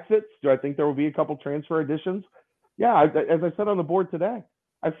couple exits? Do I think there will be a couple transfer additions? Yeah, as I said on the board today,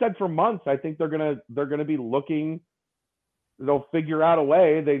 I've said for months, I think they're gonna be looking. They'll figure out a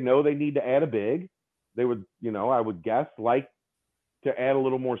way. They know they need to add a big. They would, I would guess, like to add a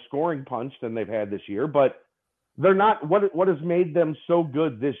little more scoring punch than they've had this year. But they're not. What has made them so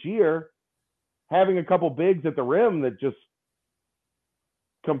good this year? Having a couple bigs at the rim that just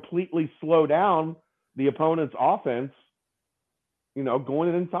completely slow down the opponent's offense,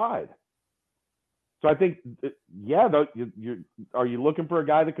 going inside. So I think, are you looking for a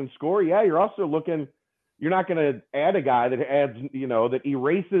guy that can score? Yeah, you're also looking, you're not going to add a guy that adds, that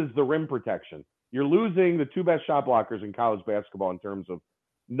erases the rim protection. You're losing the 2 best shot blockers in college basketball in terms of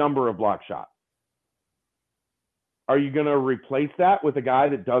number of block shots. Are you going to replace that with a guy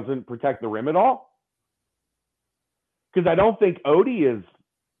that doesn't protect the rim at all? Because I don't think Odie is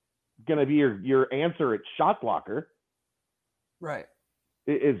going to be your answer at shot blocker. Right.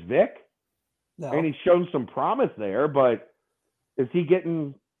 Is Vic? No. And he's shown some promise there, but is he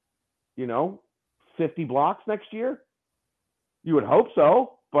getting, 50 blocks next year? You would hope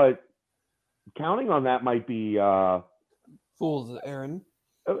so, but counting on that might be fool's errand.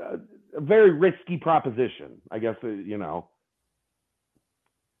 A very risky proposition, I guess. It's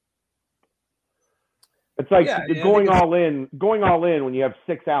going all in when you have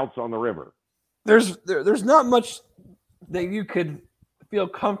 6 outs on the river. There's not much that you could feel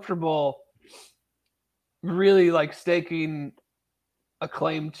comfortable really staking a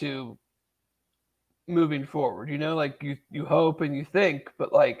claim to moving forward. You hope and you think, but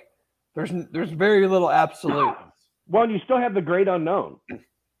there's very little absolute. Well, you still have the great unknown.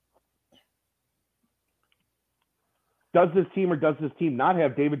 Does this team or does this team not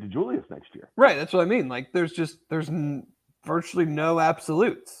have David DeJulius next year? Right, that's what I mean. There's virtually no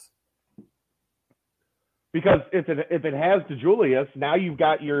absolutes. Because if it has DeJulius, now you've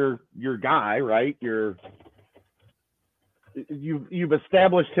got your guy, right? You've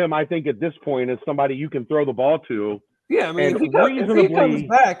established him, I think, at this point as somebody you can throw the ball to. Yeah, I mean, if he comes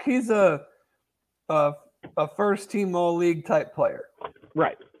back, he's a first team all-league type player.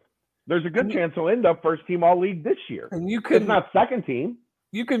 Right. There's a good chance he'll end up first team all-league this year. And it's not second team.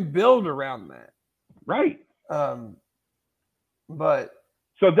 You can build around that. Right. But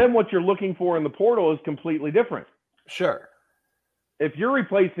so then what you're looking for in the portal is completely different. Sure. If you're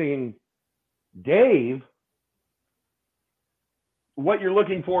replacing Dave, what you're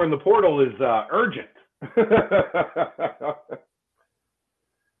looking for in the portal is urgent.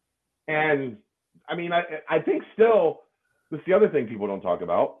 And I mean, I think still, this is the other thing people don't talk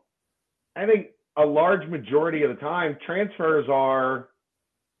about. I think a large majority of the time, transfers are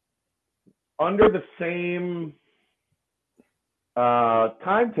under the same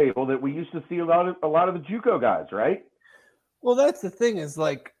timetable that we used to see a lot of the JUCO guys, right? Well, that's the thing is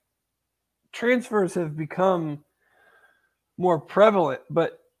like transfers have become more prevalent,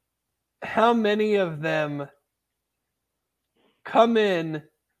 but how many of them come in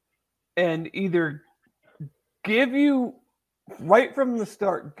and either give you right from the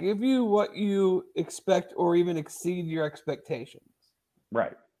start, give you what you expect or even exceed your expectations?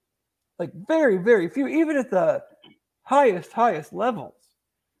 Right. Like very, very few, even at the highest levels.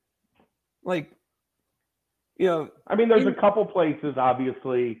 Like, you know, I mean, there's a couple places,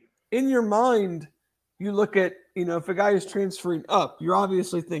 obviously. In your mind, you look at, you know, if a guy is transferring up, you're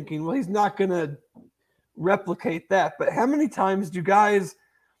obviously thinking, well, he's not going to replicate that. But how many times do guys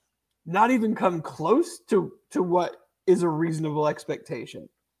not even come close to what is a reasonable expectation?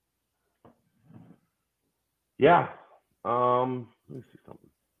 Yeah. Let me see something.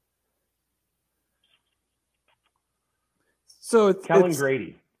 So it's Kellen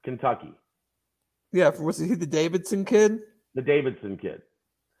Grady, Kentucky. Yeah, was he the Davidson kid? The Davidson kid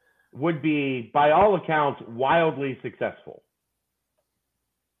would be, by all accounts, wildly successful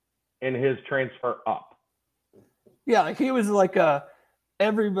in his transfer up. Yeah, like he was like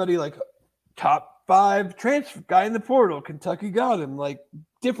everybody like top 5 transfer guy in the portal. Kentucky got him, like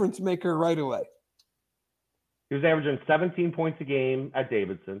difference maker right away. He was averaging 17 points a game at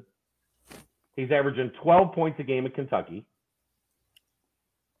Davidson. He's averaging 12 points a game at Kentucky.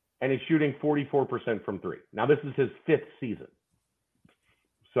 And he's shooting 44% from 3. Now, this is his 5th season.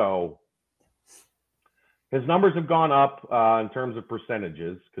 So his numbers have gone up in terms of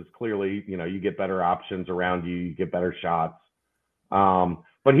percentages because clearly, you know, you get better options around you. You get better shots.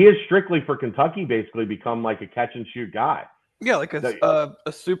 But he has strictly for Kentucky basically become like a catch and shoot guy. Yeah, like a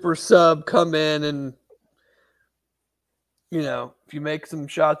super sub come in and, you know, if you make some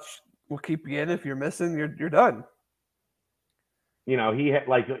shots, we'll keep you in. If you're missing, you're done. You know, he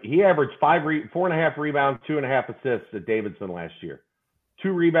averaged 4.5 rebounds, 2.5 assists at Davidson last year.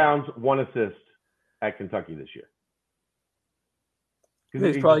 2 rebounds, 1 assist at Kentucky this year.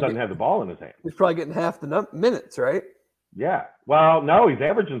 Because he just doesn't have the ball in his hand. He's probably getting half the minutes, right? Yeah. Well, no, he's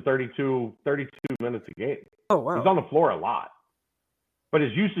averaging 32 minutes a game. Oh, wow. He's on the floor a lot. But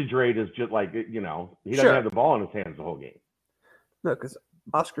his usage rate is just like, you know, he doesn't have the ball in his hands the whole game. No, because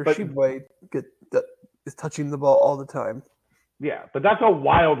Oscar Tshiebwe is touching the ball all the time. Yeah, but that's a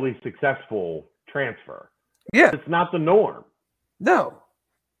wildly successful transfer. Yeah. It's not the norm. No.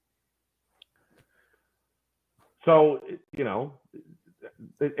 So, you know,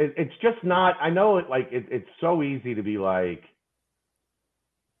 it's just not, I know it's so easy to be like,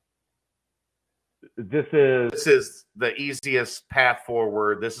 this is the easiest path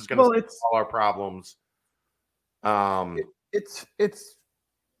forward. This is going to solve all our problems. It's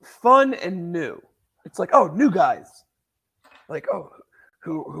fun and new. It's like, oh, new guys. Like, oh,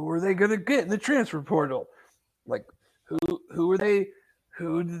 who are they going to get in the transfer portal? Like, who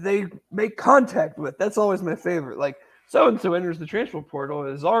did they make contact with? That's always my favorite. Like, so-and-so enters the transfer portal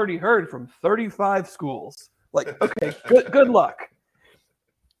and has already heard from 35 schools. Like, okay, good luck.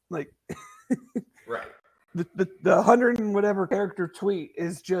 Like, right. The 100 and whatever character tweet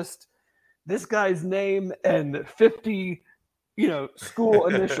is just this guy's name and 50, you know, school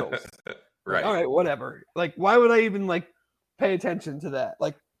initials. Right. Like, all right, whatever. Like, why would I even like pay attention to that?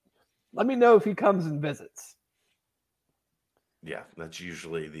 Like, let me know if he comes and visits. Yeah, that's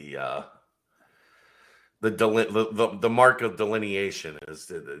usually the mark of delineation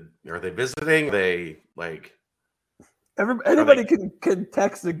is are they visiting? Are they like anybody can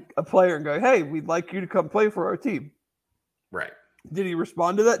text a player and go, "Hey, we'd like you to come play for our team." Right. Did he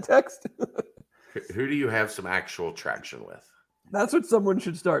respond to that text? Who do you have some actual traction with? That's what someone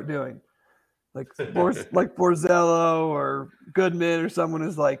should start doing. Like Borzello or Goodman or someone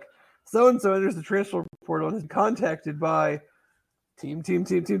is like, so-and-so enters the transfer portal and is contacted by team.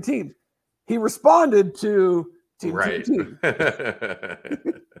 He responded to team.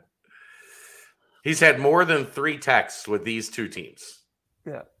 He's had more than 3 texts with these 2 teams.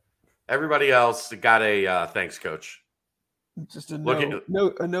 Yeah. Everybody else got a thanks, coach. Just a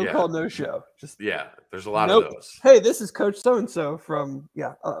no call, no show. Just there's a lot of those. Hey, this is Coach so-and-so from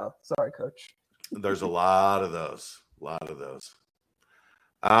sorry, Coach. There's a lot of those.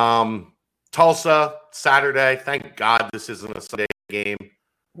 Tulsa, Saturday. Thank God this isn't a Sunday game.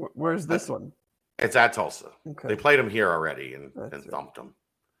 Where's this one? It's at Tulsa. Okay. They played them here already and thumped them.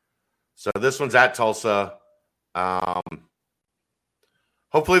 So this one's at Tulsa.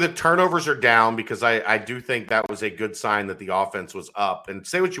 Hopefully the turnovers are down, because I do think that was a good sign that the offense was up. And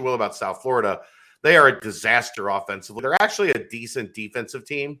say what you will about South Florida, they are a disaster offensively. They're actually a decent defensive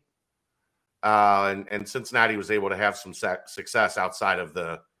team. And Cincinnati was able to have some success outside of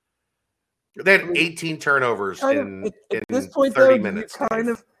they had 18 turnovers in this point, 30 minutes. Kind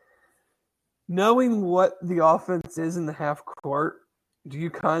of knowing what the offense is in the half court, do you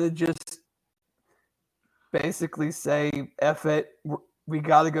kind of just basically say, F it, we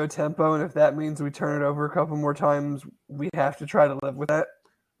got to go tempo, and if that means we turn it over a couple more times, we have to try to live with that?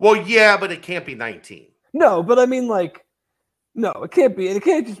 Well, yeah, but it can't be 19. No, but I mean, like, no, it can't be. And it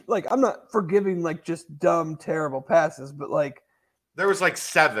can't just, like, I'm not forgiving, like, just dumb, terrible passes, but, like... There was, like,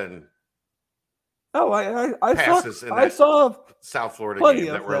 7... Oh, I saw South Florida game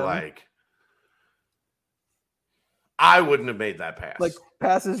that were like, I wouldn't have made that pass. Like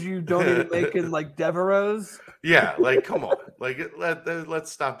passes you don't even make in like Devereaux's. Yeah, like come on, like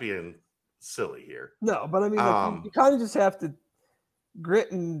let's stop being silly here. No, but I mean, like, you kind of just have to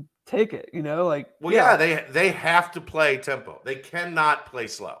grit and take it, you know. Like, well, yeah, they have to play tempo. They cannot play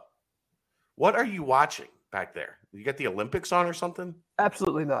slow. What are you watching back there? You got the Olympics on or something?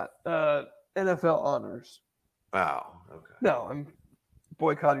 Absolutely not. NFL honors. Oh, okay. No, I'm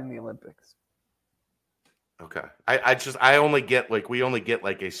boycotting the Olympics. Okay. I only get we only get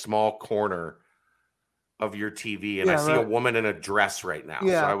like a small corner of your TV, and I see a woman in a dress right now.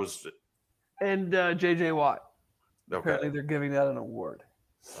 Yeah. So I was. And JJ Watt. Okay. Apparently they're giving that an award.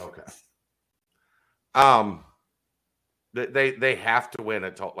 Okay. They have to win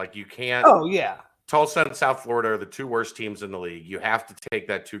at Tulsa. Like you can't. Oh yeah. Tulsa and South Florida are the two worst teams in the league. You have to take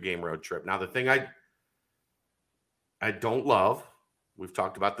that 2-game road trip. Now, the thing I don't love, we've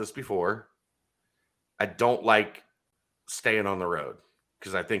talked about this before, I don't like staying on the road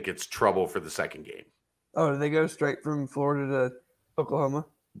because I think it's trouble for the second game. Oh, do they go straight from Florida to Oklahoma?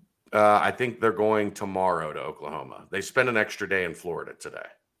 I think they're going tomorrow to Oklahoma. They spent an extra day in Florida today.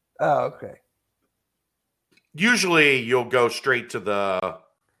 Oh, okay. Usually you'll go straight to the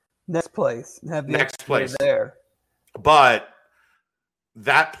next place and have the next place there. But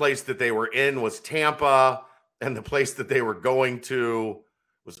that place that they were in was Tampa, and the place that they were going to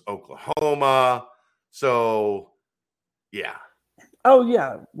was Oklahoma. So, yeah. Oh,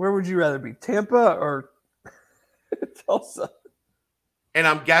 yeah. Where would you rather be, Tampa or Tulsa? And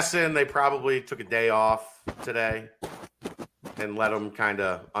I'm guessing they probably took a day off today and let them kind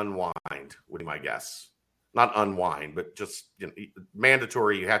of unwind, would be my guess. Not unwind, but just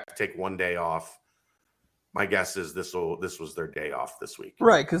mandatory. You have to take one day off. My guess is this was their day off this week,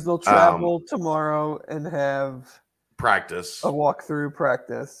 right? Because they'll travel tomorrow and have practice, a walkthrough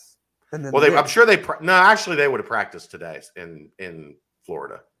practice, and then. Well, I'm sure they would have practiced today in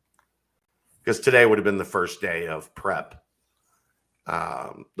Florida, because today would have been the first day of prep.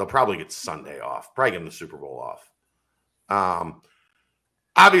 They'll probably get Sunday off. Probably get them the Super Bowl off.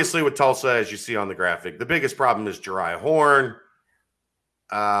 Obviously, with Tulsa, as you see on the graphic, the biggest problem is Jeriah Horne.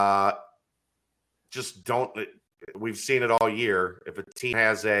 We've seen it all year. If a team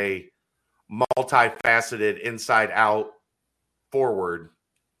has a multifaceted inside-out forward,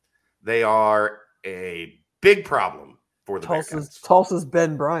 they are a big problem for the Bearcats. Tulsa's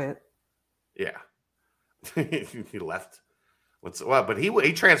Ben Bryant. Yeah. He left. But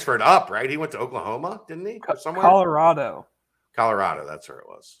he transferred up, right? He went to Oklahoma, didn't he? Or somewhere? Colorado, that's where it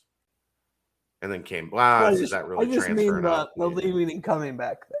was. And then came. Wow, is that really transferring up? The leaving and coming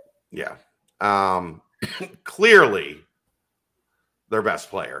back thing. Yeah. Clearly, their best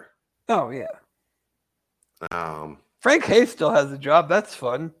player. Oh yeah. Frank Hayes still has a job. That's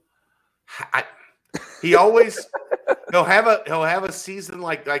fun. He'll have a season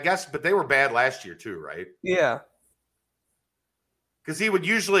like, I guess, but they were bad last year too, right? Yeah. Because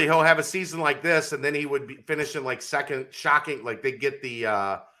he'll have a season like this, and then he would be finishing like second. Shocking, like they'd get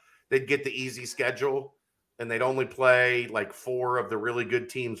the easy schedule, and they'd only play like 4 of the really good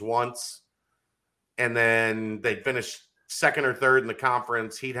teams once, and then they'd finish second or third in the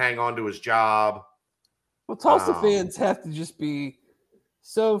conference. He'd hang on to his job. Well, Tulsa fans have to just be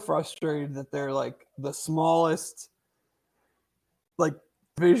so frustrated that they're like the smallest, like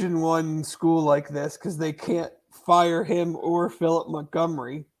Division I school like this, because they can't fire him or Philip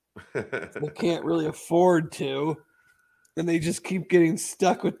Montgomery. They can't really afford to. And they just keep getting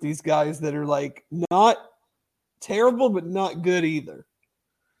stuck with these guys that are like not terrible, but not good either.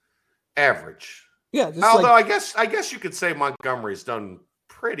 Average. Yeah. Although I guess you could say Montgomery's done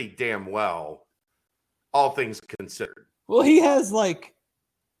pretty damn well, all things considered. Well, he has the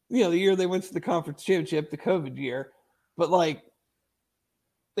year they went to the conference championship, the COVID year, but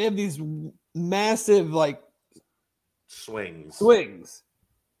they have these massive swings.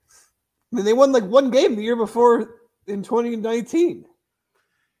 I mean, they won like one game the year before in 2019.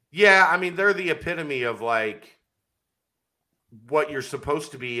 Yeah, I mean, they're the epitome of like what you're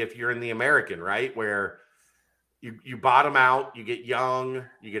supposed to be if you're in the American, right? Where you bottom out, you get young,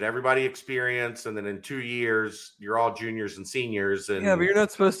 you get everybody experience, and then in 2 years, you're all juniors and seniors. And yeah, but you're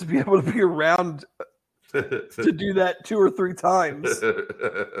not supposed to be able to be around to do that 2 or 3 times.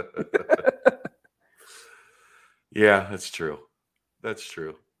 Yeah, that's true. That's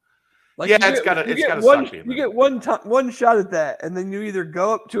true. Like yeah, it's gotta suck. You get one shot at that, and then you either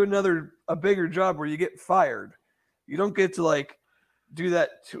go up to a bigger job where you get fired. You don't get to like do that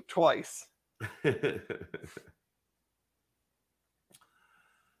twice.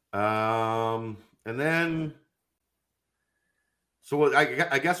 And then, so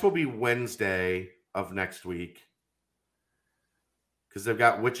I guess will be Wednesday of next week because they've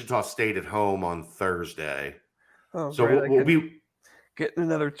got Wichita State at home on Thursday. Oh, so we'll be getting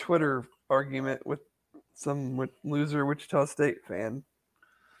another Twitter argument with some loser Wichita State fan.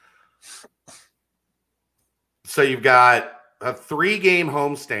 So you've got a 3-game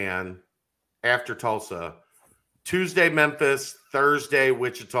homestand after Tulsa. Tuesday, Memphis, Thursday,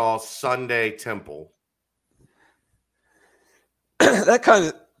 Wichita, Sunday, Temple. That kind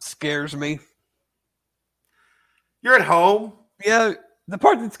of scares me. You're at home. Yeah, the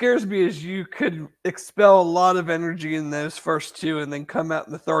part that scares me is you could expel a lot of energy in those first 2 and then come out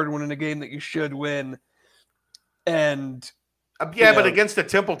in the third one in a game that you should win. And but against a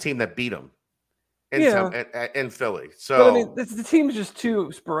Temple team that beat them in Philly. So but, I mean, the team's just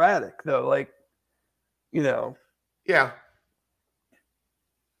too sporadic, though. Like, Yeah.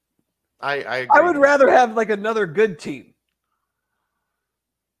 I agree. I would rather have like another good team.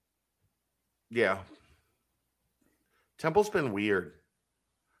 Yeah. Temple's been weird.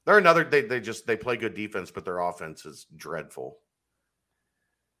 They're another they play good defense, but their offense is dreadful.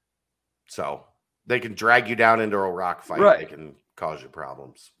 So they can drag you down into a rock fight. Right. They can cause you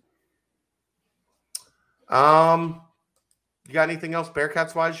problems. You got anything else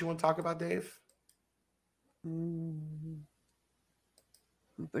Bearcats wise you want to talk about, Dave? I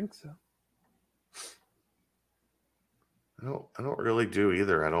don't think so. I don't really do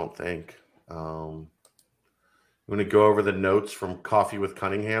either. I don't think. You want to go over the notes from Coffee with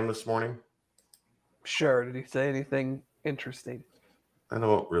Cunningham this morning? Sure. Did he say anything interesting? I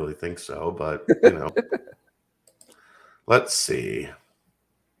don't really think so, but let's see.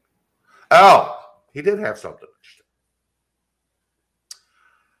 Oh, he did have something.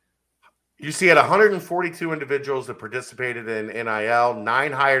 You see, at 142 individuals that participated in NIL,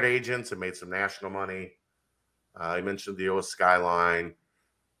 9 hired agents and made some national money. I mentioned the OS Skyline.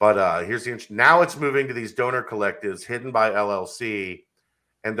 But here's the interesting. Now it's moving to these donor collectives hidden by LLC,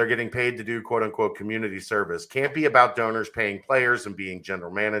 and they're getting paid to do quote-unquote community service. Can't be about donors paying players and being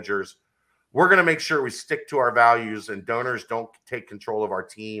general managers. We're going to make sure we stick to our values and donors don't take control of our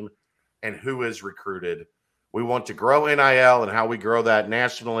team and who is recruited. We want to grow NIL and how we grow that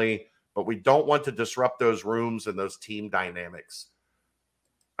nationally, but we don't want to disrupt those rooms and those team dynamics.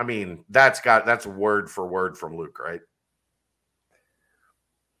 I mean, that's word for word from Luke, right?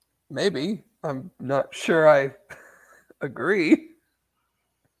 Maybe. I'm not sure I agree.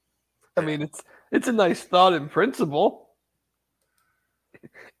 I mean, it's a nice thought in principle.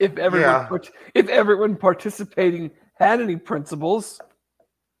 If everyone participating had any principles.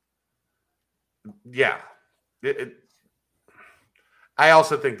 Yeah. I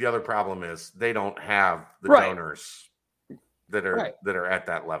also think the other problem is they don't have the donors that are at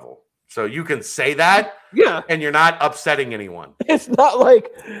that level. So you can say that, and you're not upsetting anyone. It's not like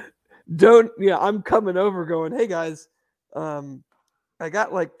I'm coming over going, hey guys, I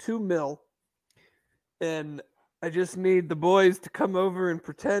got like $2 million and I just need the boys to come over and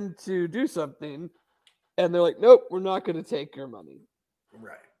pretend to do something. And they're like, nope, we're not going to take your money.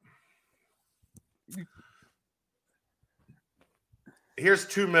 Right. Here's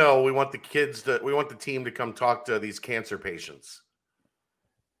 $2 million. We want the team to come talk to these cancer patients.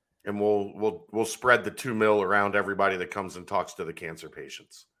 And we'll spread the $2 million around everybody that comes and talks to the cancer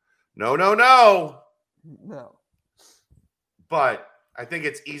patients. No. But I think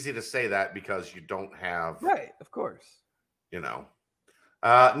it's easy to say that because you don't have right, of course.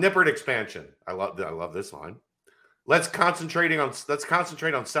 Nippert expansion. I love this line. Let's concentrate on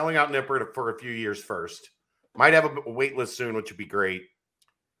selling out Nippert for a few years first. Might have a wait list soon, which would be great.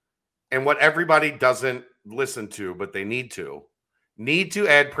 And what everybody doesn't listen to, but they need to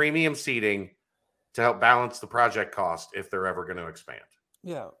add premium seating to help balance the project cost if they're ever going to expand.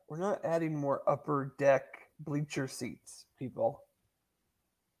 Yeah, we're not adding more upper deck bleacher seats, people.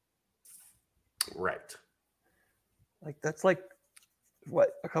 Right. Like that's like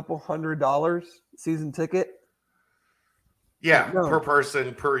what, a couple $100 season ticket? Yeah, no. Per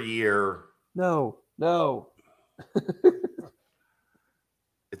person, per year. No.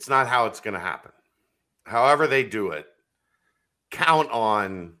 It's not how it's going to happen. However they do it, count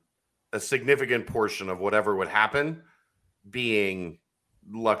on a significant portion of whatever would happen being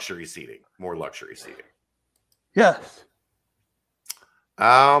luxury seating, more luxury seating. Yes.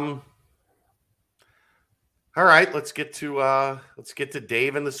 All right, let's get to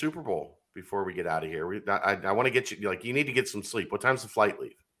Dave and the Super Bowl before we get out of here. I want to get you, like, you need to get some sleep. What time's the flight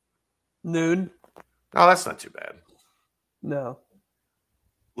leave? Noon. Oh, that's not too bad. No.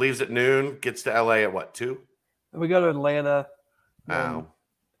 Leaves at noon, gets to LA at what, 2? We go to Atlanta. Oh.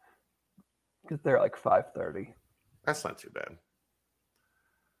 Get there at like 5:30. That's not too bad.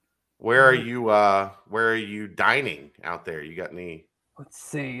 Where are you dining out there? You got any? Let's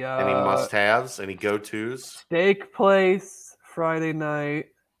see. Any must-haves? Any go-tos? Steak place Friday night.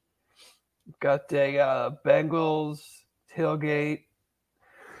 Got a Bengals tailgate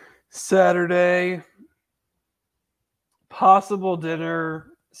Saturday. Possible dinner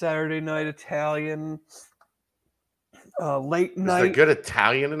Saturday night Italian. Late night. Is there good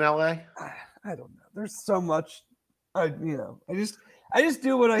Italian in LA? I don't know. There's so much. I just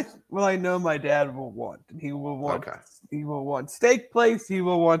do what I know my dad will want, and he will want. Okay. He will want steak place. He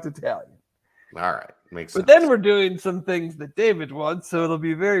will want Italian. All right, makes sense. But then we're doing some things that David wants, so it'll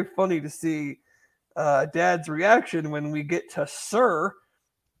be very funny to see Dad's reaction when we get to Sir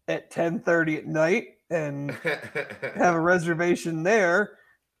at 10:30 at night and have a reservation there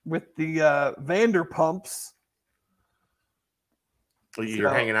with the Vanderpumps. You're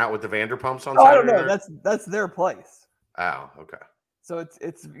hanging out with the Vanderpumps on Saturday? I don't know. That's their place. Oh, okay. So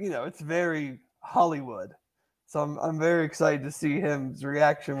it's very Hollywood. So I'm very excited to see his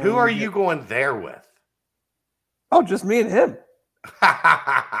reaction. Who are you going there with? Oh, just me and him.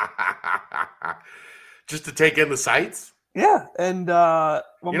 Just to take in the sights? Yeah, and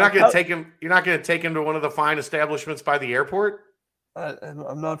you're not going to take him. You're not going to take him to one of the fine establishments by the airport.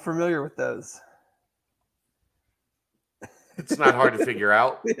 I'm not familiar with those. It's not hard to figure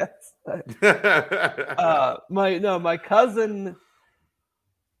out. Yes. My cousin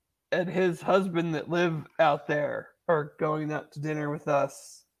and his husband that live out there are going out to dinner with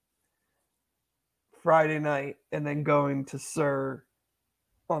us Friday night and then going to Sir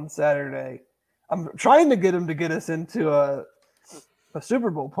on Saturday. I'm trying to get him to get us into a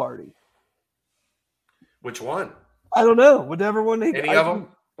Super Bowl party. Which one? I don't know. Whichever one I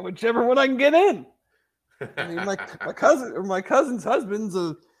can get in. I mean, my cousin's husband's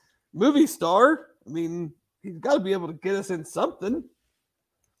a movie star. I mean, he's got to be able to get us in something.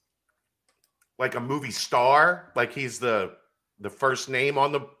 Like a movie star? Like he's the first name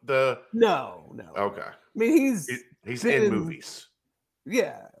on the No. Okay. I mean, he's in movies.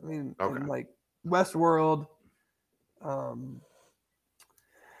 Yeah, I mean, okay. In like Westworld,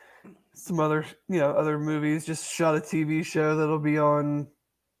 some other movies. Just shot a TV show that'll be on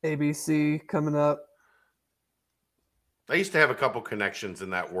ABC coming up. I used to have a couple connections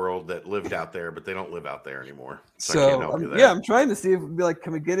in that world that lived out there, but they don't live out there anymore. So I can't help you there. I'm trying to see if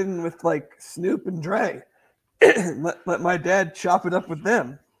can we get in with like Snoop and Dre? let my dad chop it up with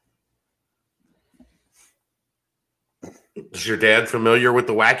them. Is your dad familiar with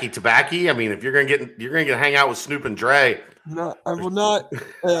the Wacky Tobacco? I mean, if you're gonna hang out with Snoop and Dre. No, I will not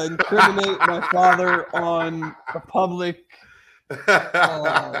incriminate my father on a public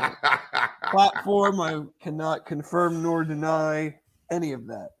platform. I cannot confirm nor deny any of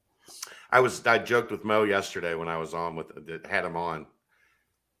that. I joked with Mo yesterday when I was had him on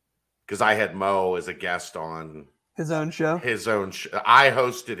because I had Mo as a guest on his own show. I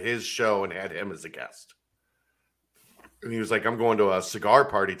hosted his show and had him as a guest. And he was like, I'm going to a cigar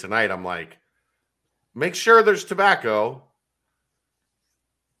party tonight. I'm like, make sure there's tobacco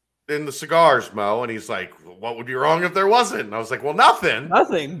in the cigars, Mo. And he's like, what would be wrong if there wasn't? And I was like, well, nothing.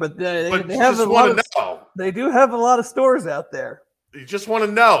 But they have a lot of know. They do have a lot of stores out there. You just want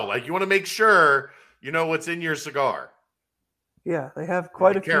to know. Like, you want to make sure you know what's in your cigar. Yeah, they have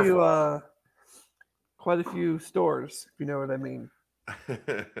quite a few stores, if you know what I mean.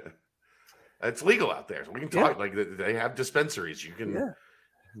 It's legal out there. So we can talk. Yeah. Like they have dispensaries. You can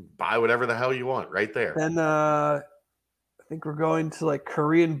buy whatever the hell you want right there. And I think we're going to like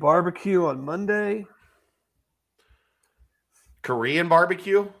Korean barbecue on Monday. Korean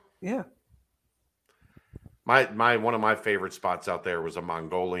barbecue? Yeah. My one of my favorite spots out there was a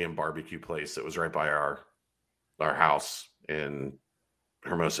Mongolian barbecue place that was right by our house in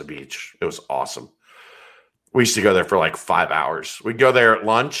Hermosa Beach. It was awesome. We used to go there for like 5 hours. We'd go there at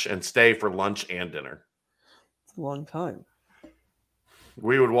lunch and stay for lunch and dinner. It's a long time.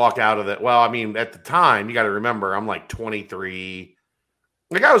 We would walk out of that. Well, I mean, at the time, you got to remember, I'm like 23.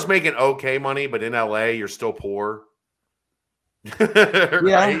 Like I was making okay money, but in LA, you're still poor. Right?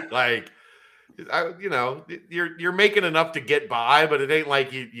 Yeah. Like, you're making enough to get by, but it ain't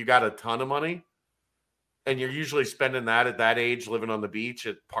like you got a ton of money. And you're usually spending that at that age, living on the beach,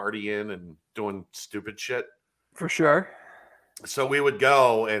 at partying and doing stupid shit. For sure. So we would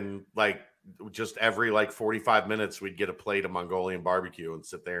go and like just every like 45 minutes, we'd get a plate of Mongolian barbecue and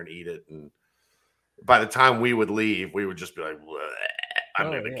sit there and eat it. And by the time we would leave, we would just be like, I'm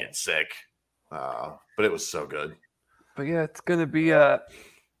going to get sick. But it was so good. But yeah, it's going to be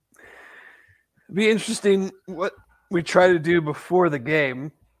interesting what we try to do before the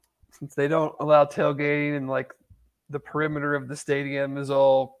game, since they don't allow tailgating and like the perimeter of the stadium is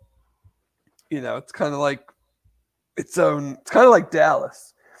all, it's kind of like its own. It's kind of like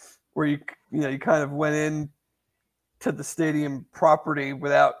Dallas, where you kind of went in to the stadium property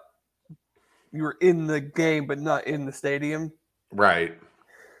without, you were in the game but not in the stadium. Right.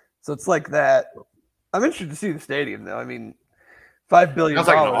 So it's like that. I'm interested to see the stadium though. I mean, $5 billion. Sounds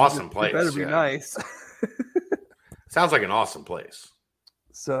like an awesome place. It better be nice. Sounds like an awesome place.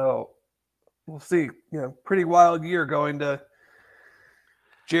 So we'll see. Pretty wild year going to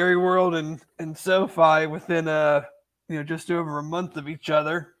Jerry World and SoFi within just over a month of each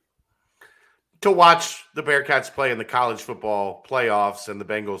other. To watch the Bearcats play in the college football playoffs and the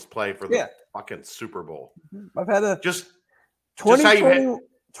Bengals play for the fucking Super Bowl. I've had a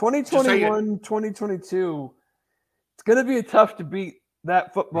 2021, 2022. It's going to be tough to beat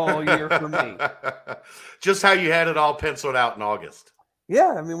that football year for me. Just how you had it all penciled out in August.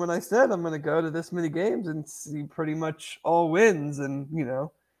 Yeah, I mean, when I said I'm going to go to this many games and see pretty much all wins, and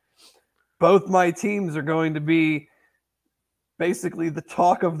both my teams are going to be basically the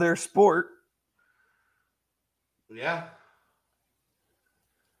talk of their sport. Yeah,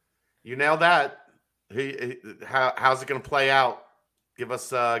 you nailed that. How's it going to play out? Give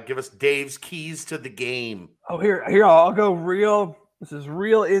us Dave's keys to the game. Oh, here I'll go real. This is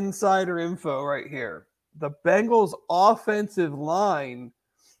real insider info right here. The Bengals offensive line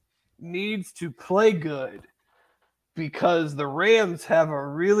needs to play good because the Rams have a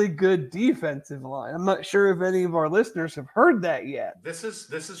really good defensive line. I'm not sure if any of our listeners have heard that yet. This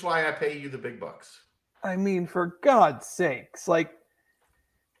is why I pay you the big bucks. I mean, for God's sakes, like,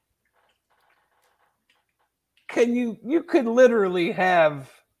 you could literally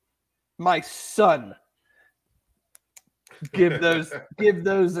have my son give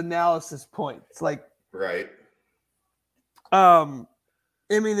those analysis points, like, right. I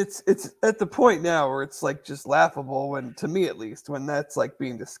mean, it's at the point now where it's like just laughable, when, to me at least, when that's like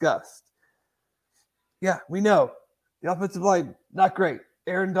being discussed. Yeah, we know the offensive line not great.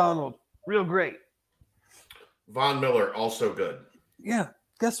 Aaron Donald, real great. Von Miller, also good. Yeah,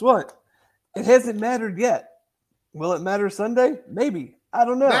 guess what? It hasn't mattered yet. Will it matter Sunday? Maybe. I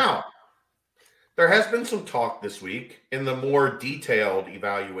don't know. Now, there has been some talk this week in the more detailed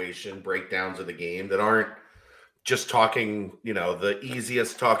evaluation breakdowns of the game that aren't just talking, the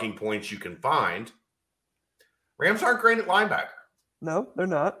easiest talking points you can find. Rams aren't great at linebacker. No, they're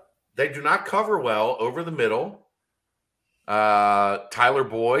not. They do not cover well over the middle. Tyler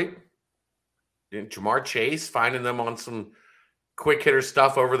Boyd and Jamar Chase finding them on some quick hitter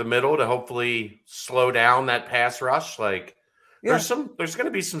stuff over the middle to hopefully slow down that pass rush. Like, there's going to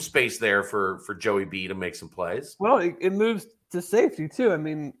be some space there for Joey B to make some plays. Well, it moves to safety too. I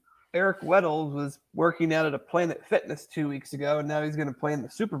mean, Eric Weddle was working out at a Planet Fitness 2 weeks ago, and now he's going to play in the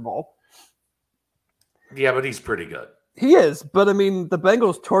Super Bowl. Yeah, but he's pretty good. He is, but I mean, the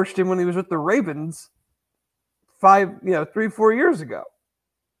Bengals torched him when he was with the Ravens 3-4 years ago.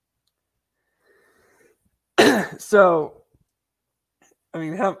 So, I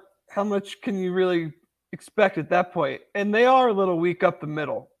mean, how much can you really expect at that point? And they are a little weak up the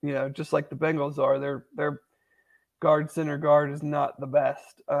middle, just like the Bengals are. Their center guard is not the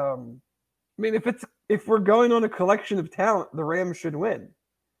best. I mean, if we're going on a collection of talent, the Rams should win.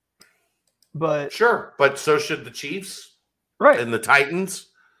 But sure, but so should the Chiefs, right? And the Titans.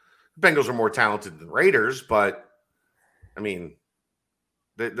 The Bengals are more talented than the Raiders, but I mean,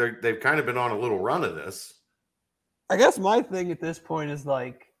 they've kind of been on a little run of this. I guess my thing at this point is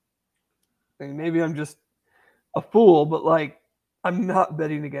like, maybe I'm just a fool, but like, I'm not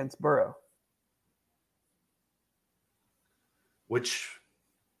betting against Burrow. Which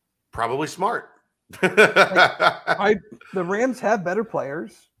probably smart. The Rams have better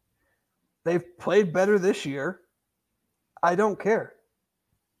players. They've played better this year. I don't care.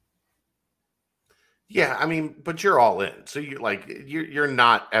 Yeah, I mean, but you're all in. So you're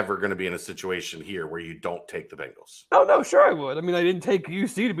not ever going to be in a situation here where you don't take the Bengals. Oh, no, sure I would. I mean, I didn't take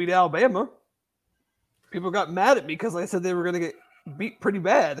UC to beat Alabama. People got mad at me because I said they were going to get beat pretty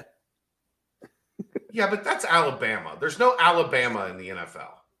bad. Yeah, but that's Alabama. There's no Alabama in the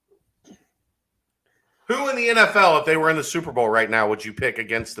NFL. Who in the NFL, if they were in the Super Bowl right now, would you pick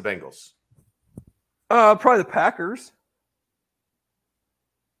against the Bengals? Probably the Packers.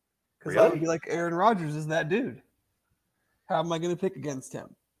 Because Really? I would be like, Aaron Rodgers is that dude. How am I going to pick against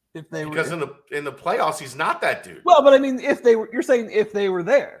him? If they because were in the playoffs, he's not that dude. Well, but I mean, you're saying if they were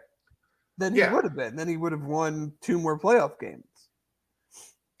there, then he Yeah. would have been. Then he would have won 2 more playoff games.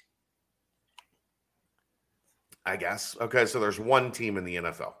 I guess. Okay, so there's one team in the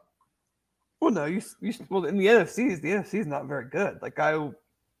NFL. Well, no, well in the NFC is not very good. Like I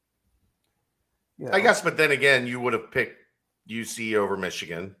guess, but then again, you would have picked UC over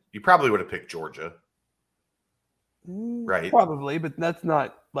Michigan. You probably would have picked Georgia. Right. Probably, but that's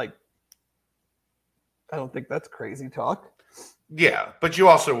not like I don't think that's crazy talk. Yeah, but you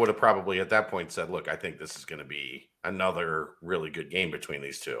also would have probably at that point said, look, I think this is going to be another really good game between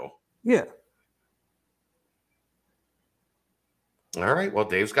these two. Yeah. All right. Well,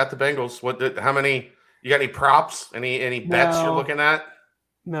 Dave's got the Bengals. How many? You got any props? Any bets you're looking at?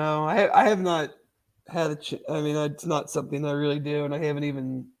 No, I have not had I mean, it's not something I really do, and I haven't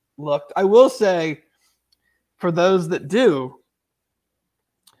even looked. I will say, for those that do,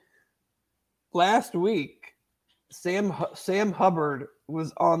 last week, Sam Hubbard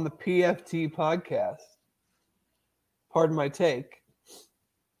was on the PFT podcast. Pardon my take.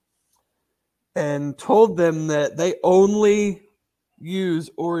 And told them that they only use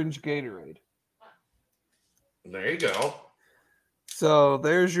orange Gatorade. There you go. So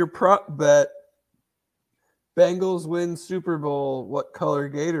there's your prop bet. Bengals win Super Bowl. What color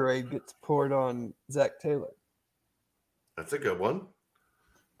Gatorade gets poured on Zach Taylor? That's a good one.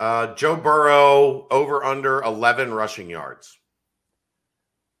 Joe Burrow over under 11 rushing yards.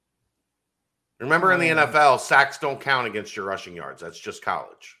 Remember in the NFL, sacks don't count against your rushing yards. That's just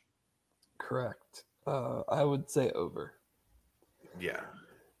college. Correct. I would say over. Yeah.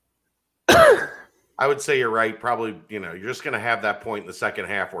 I would say you're right. Probably, you're just going to have that point in the second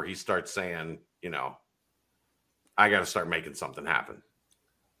half where he starts saying, I got to start making something happen.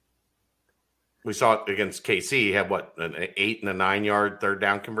 We saw it against KC. He had an 8 and a 9 yard third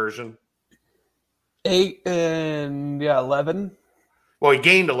down conversion? 8 and 11. Well, he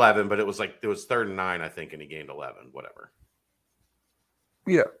gained 11, but it was 3rd and 9, I think, and he gained 11, whatever.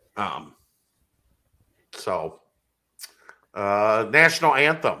 Yeah. So, national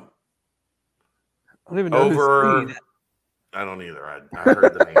anthem. I don't even know over. I don't either. I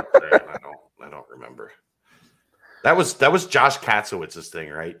heard the name today, and I don't remember. That was Josh Katzowitz's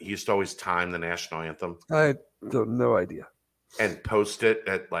thing, right? He used to always time the national anthem. I don't no idea. And post it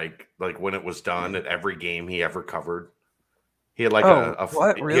at like when it was done at every game he ever covered. He had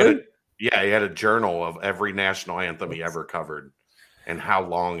what really? He had a journal of every national anthem he ever covered and how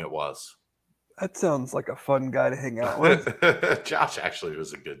long it was. That sounds like a fun guy to hang out with. Josh actually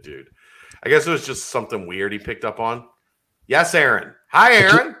was a good dude. I guess it was just something weird he picked up on. Yes, Aaron. Hi,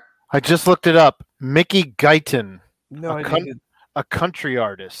 Aaron. I just looked it up. Mickey Guyton, a country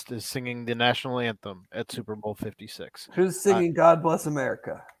artist, is singing the national anthem at Super Bowl 56. Who's singing God Bless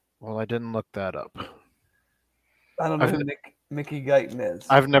America? Well, I didn't look that up. I don't know who Mickey Guyton is.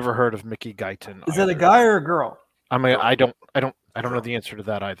 I've never heard of Mickey Guyton. Is that a guy or a girl? I mean, I don't know the answer to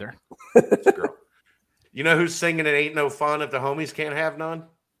that either. It's a girl. You know who's singing "It Ain't No Fun If the Homies Can't Have None"?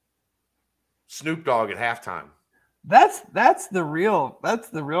 Snoop Dogg at halftime. That's the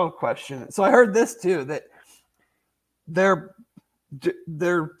real question. So I heard this too, that they're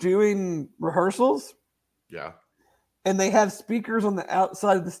doing rehearsals. Yeah. And they have speakers on the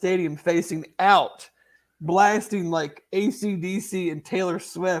outside of the stadium facing out, blasting like AC/DC and Taylor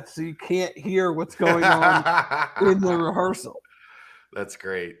Swift, so you can't hear what's going on in the rehearsal. That's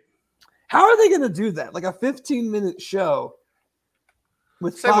great. How are they going to do that? Like a 15-minute show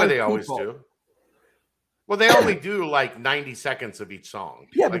with same way they people. always do. Well, they only do like 90 seconds of each song.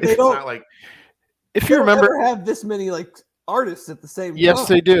 Yeah, but they don't. Not like if you remember, have this many like artists at the same time. Yes,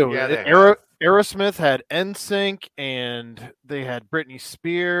 they do. Yeah, Aerosmith had NSYNC, and they had Britney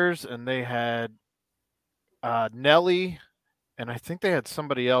Spears, and they had Nelly, and I think they had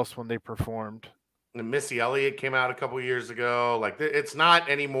somebody else when they performed. And Missy Elliott came out a couple years ago. Like it's not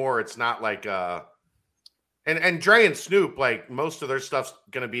anymore. It's not like and Dre and Snoop, like most of their stuff's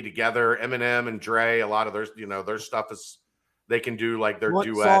gonna be together. Eminem and Dre, a lot of their stuff is they can do like their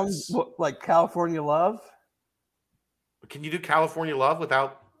duets. Like California Love. Can you do California Love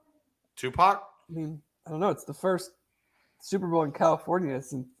without Tupac? I mean, I don't know. It's the first Super Bowl in California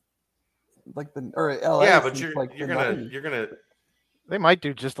since or LA. Yeah, but you're gonna. They might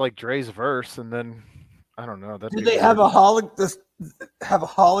do just like Dre's verse, and then I don't know. Do they have a hologram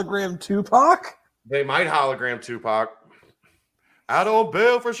Tupac? They might hologram Tupac. Out on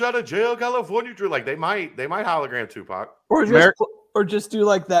bail for shot of jail, California. Drew, like they might hologram Tupac, or just do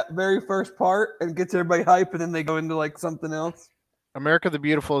like that very first part and gets everybody hype, and then they go into like something else. America the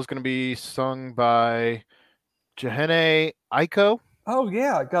Beautiful is going to be sung by Jhené Aiko. Oh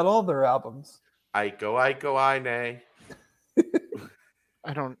yeah, I got all their albums. Aiko, Ine.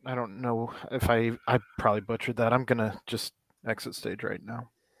 I don't know if I probably butchered that. I'm gonna just exit stage right now.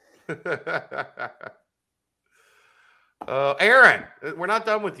 Aaron, we're not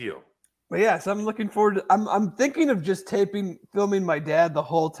done with you. But yes, I'm looking forward to. I'm thinking of just filming my dad the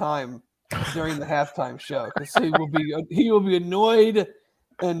whole time during the halftime show because he will be annoyed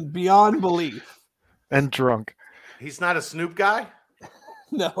and beyond belief and drunk. He's not a Snoop guy.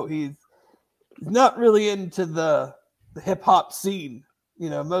 No, he's not really into the hip hop scene. You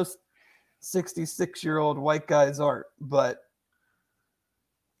know, most 66-year-old white guys aren't. But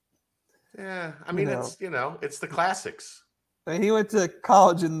yeah, I mean, it's the classics. I mean, he went to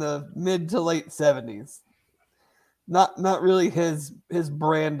college in the mid to late 70s. Not really his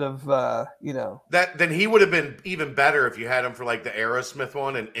brand of That then he would have been even better if you had him for like the Aerosmith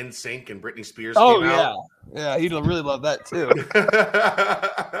one and NSYNC and Britney Spears. Oh yeah, yeah, he'd really love that too.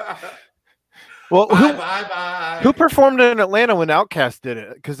 Well, who performed in Atlanta when Outkast did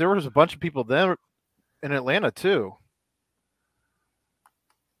it? Because there was a bunch of people there in Atlanta too.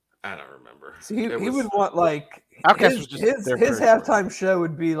 I don't remember. So he would want like Outkast was just his halftime show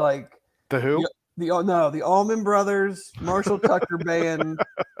would be like the Who. The Allman Brothers, Marshall Tucker Band,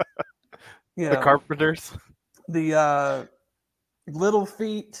 the Carpenters, the Little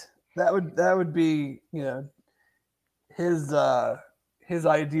Feat. That would be his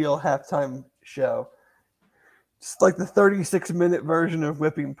ideal halftime show. Just like the 36-minute version of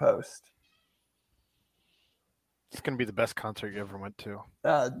Whipping Post. It's gonna be the best concert you ever went to.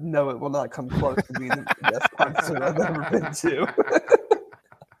 No, it will not come close to being the best concert I've ever been to.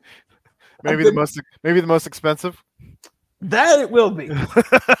 Maybe the most expensive. That it will be.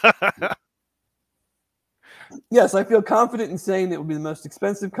 Yes, I feel confident in saying it will be the most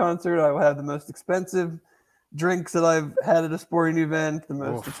expensive concert. I will have the most expensive drinks that I've had at a sporting event, the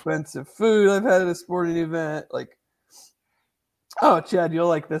most expensive food I've had at a sporting event. Like, oh, Chad, you'll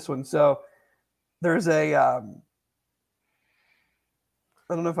like this one. So there's a I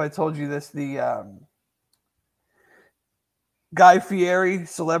don't know if I told you this, the Guy Fieri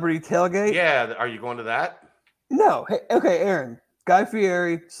celebrity tailgate. Yeah, are you going to that? No. Hey, okay, Aaron. Guy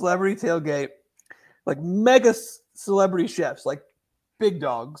Fieri celebrity tailgate, like mega celebrity chefs, like big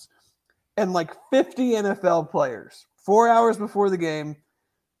dogs, and like 50 NFL players. 4 hours before the game,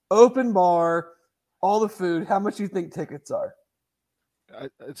 open bar, all the food. How much do you think tickets are?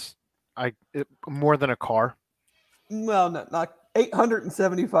 It's more than a car. Well, not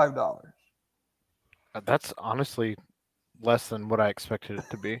 $875. That's honestly less than what I expected it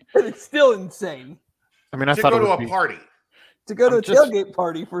to be. It's still insane. I mean, I thought it would be a party. To go to a tailgate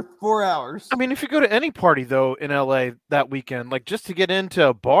party for 4 hours. I mean, if you go to any party though in LA that weekend, like just to get into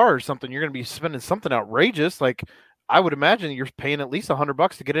a bar or something, you're going to be spending something outrageous. Like I would imagine you're paying at least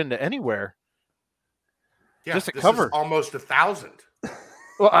 $100 to get into anywhere. Yeah, just to cover almost $1,000.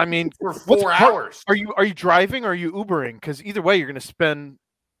 Well, I mean, for 4 hours. Are you driving or are you Ubering? Because either way, you're going to spend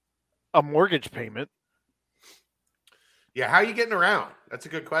a mortgage payment. Yeah, how are you getting around? That's a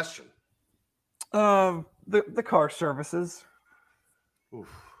good question. The car services. Oof.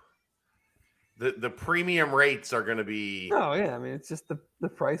 The premium rates are going to be. Oh yeah, I mean it's just the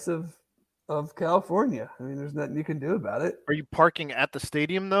price of California. I mean, there's nothing you can do about it. Are you parking at the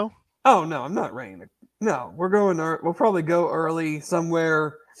stadium though? Oh no, I'm not renting it. No, we're going. We'll probably go early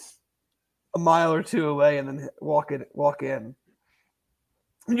somewhere a mile or two away, and then walk in.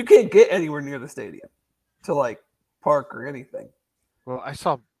 And you can't get anywhere near the stadium to like park or anything. Well, I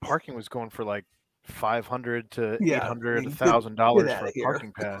saw parking was going for like $500 to $800, $1,000 for a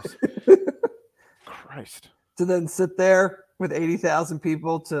parking pass. Christ! To then sit there with 80,000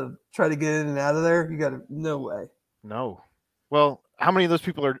 people to try to get in and out of there, you got no way. No. Well, how many of those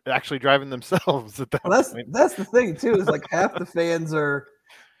people are actually driving themselves at that point? That's the thing too. Is like half the fans are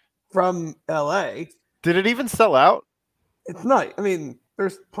from LA. Did it even sell out? It's not. I mean,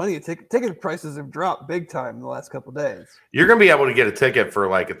 there's plenty of ticket prices have dropped big time in the last couple of days. You're gonna be able to get a ticket for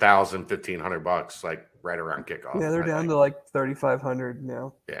like $1,000, $1,500, like right around kickoff. Yeah, they're down to like $3,500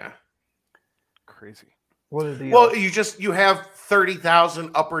 now. Yeah, crazy. What a deal. Well, you have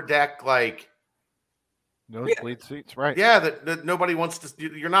 30,000 upper deck like Nosebleed seats, right? Yeah, that nobody wants to.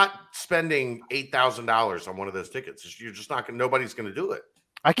 You're not spending $8,000 on one of those tickets. You're just not. Nobody's going to do it.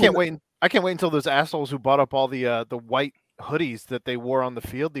 I can't wait. I can't wait until those assholes who bought up all the white hoodies that they wore on the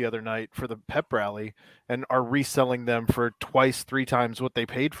field the other night for the pep rally and are reselling them for twice, 3 times what they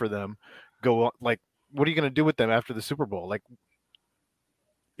paid for them. Go on, like, what are you going to do with them after the Super Bowl? Like,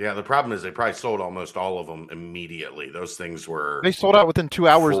 yeah, the problem is they probably sold almost all of them immediately. Those things were they sold out within 2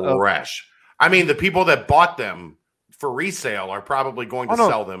 hours. Fresh. I mean, the people that bought them for resale are probably going to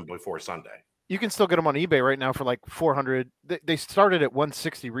sell them before Sunday. You can still get them on eBay right now for like $400. They started at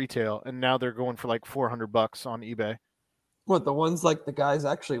 $160 retail, and now they're going for like $400 on eBay. What, the ones like the guys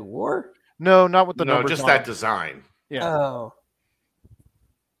actually wore? No, not with the numbers. Just that design. Yeah. Oh,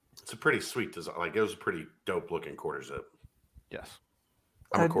 it's a pretty sweet design. Like, it was a pretty dope looking quarter zip. Yes.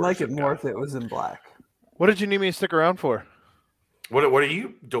 I'd like it more if it was in black. What did you need me to stick around for? What are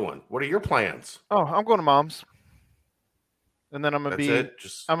you doing? What are your plans? Oh, I'm going to Mom's, and then I'm gonna be in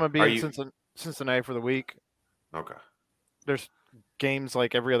Cincinnati for the week. Okay. There's games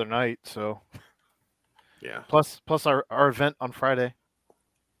like every other night, so yeah. Plus our event on Friday.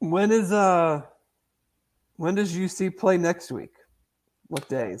 When does UC play next week? What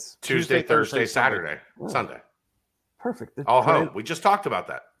days? Tuesday, Thursday, Saturday, Sunday. Perfect. All home. We just talked about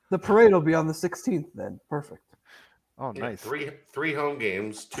that. The parade will be on the 16th then. Perfect. Oh, nice. Three home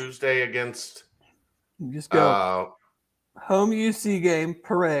games. Tuesday against. You just go home UC game,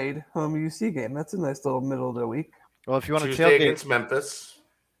 parade, home UC game. That's a nice little middle of the week. Well, if you want Tuesday to tailgate against Memphis,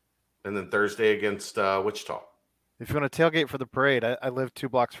 and then Thursday against Wichita. If you want to tailgate for the parade, I live 2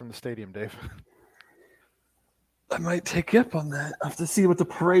 blocks from the stadium, Dave. I might take you up on that. I have to see what the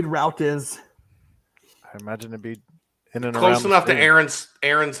parade route is. I imagine it'd be in and close around enough to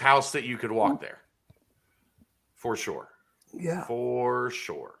Aaron's house that you could walk there. For sure. Yeah. For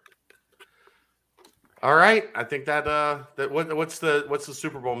sure. All right. I think what's the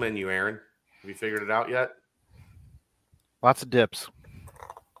Super Bowl menu, Aaron? Have you figured it out yet? Lots of dips.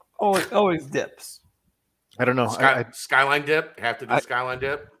 Always dips. I don't know. Skyline dip? Have to do Skyline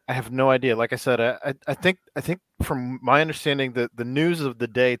dip? I have no idea. Like I said, I think from my understanding that the news of the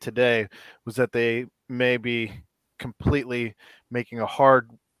day today was that they may be completely making a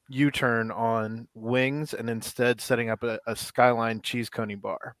hard U-turn on wings and instead setting up a Skyline cheese coney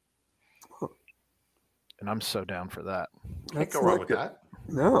bar. And I'm so down for that. Can't go wrong with that.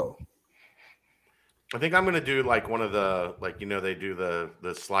 No. I think I'm going to do like one of the, they do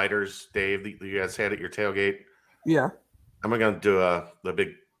the sliders, Dave, that you guys had at your tailgate. Yeah. I'm going to do the big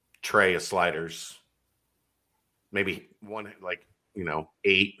tray of sliders. Maybe one,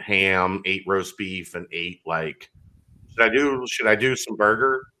 8 ham, 8 roast beef, and 8, should I do some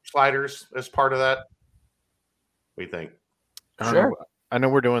burger sliders as part of that? What do you think? Sure. I know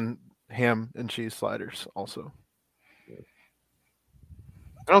we're doing ham and cheese sliders also.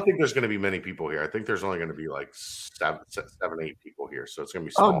 I don't think there's going to be many people here. I think there's only going to be like 7, 8 people here, so it's going to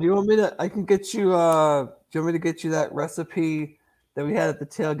be small. Oh, do you want me to? I can get you. Do you want me to get you that recipe that we had at the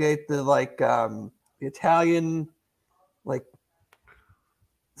tailgate? The Italian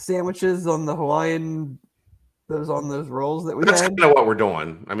sandwiches on the Hawaiian. Those rolls that we had. That's kind of what we're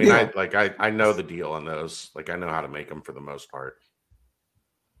doing. I mean, yeah. I know the deal on those. I know how to make them for the most part.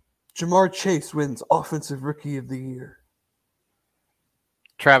 Jamar Chase wins Offensive Rookie of the Year.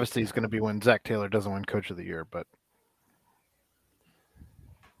 Travesty is going to be when Zach Taylor doesn't win Coach of the Year, but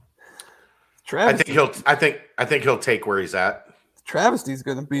Travesty. I think he'll take where he's at. Travesty is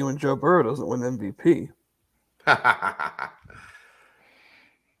going to be when Joe Burrow doesn't win MVP.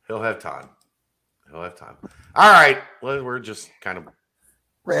 He'll have time. All right, well, we're just kind of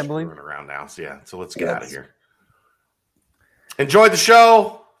rambling around now. So let's get out of here. Enjoy the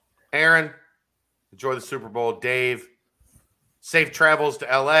show, Aaron. Enjoy the Super Bowl, Dave. Safe travels to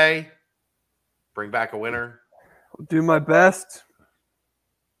LA. Bring back a winner. I'll do my best.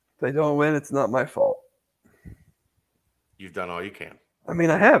 If they don't win, it's not my fault. You've done all you can. I mean,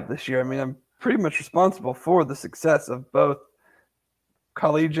 I have this year. I mean, I'm pretty much responsible for the success of both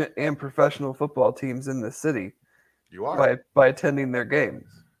collegiate and professional football teams in this city. You are. By attending their games.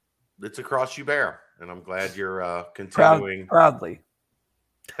 It's a cross you bear, and I'm glad you're continuing. Proudly.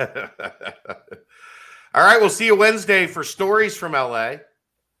 All right, we'll see you Wednesday for Stories from LA.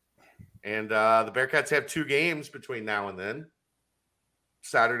 And the Bearcats have 2 games between now and then.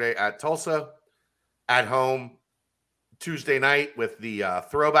 Saturday at Tulsa, at home Tuesday night with the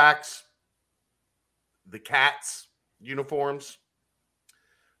throwbacks, the Cats uniforms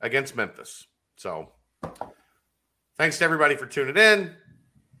against Memphis. So thanks to everybody for tuning in.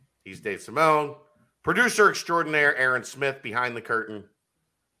 He's Dave Simone, producer extraordinaire Aaron Smith behind the curtain.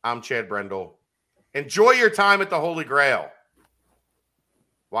 I'm Chad Brendel. Enjoy your time at the Holy Grail,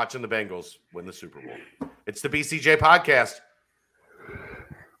 watching the Bengals win the Super Bowl. It's the BCJ podcast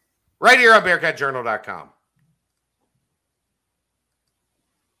right here on BearcatJournal.com.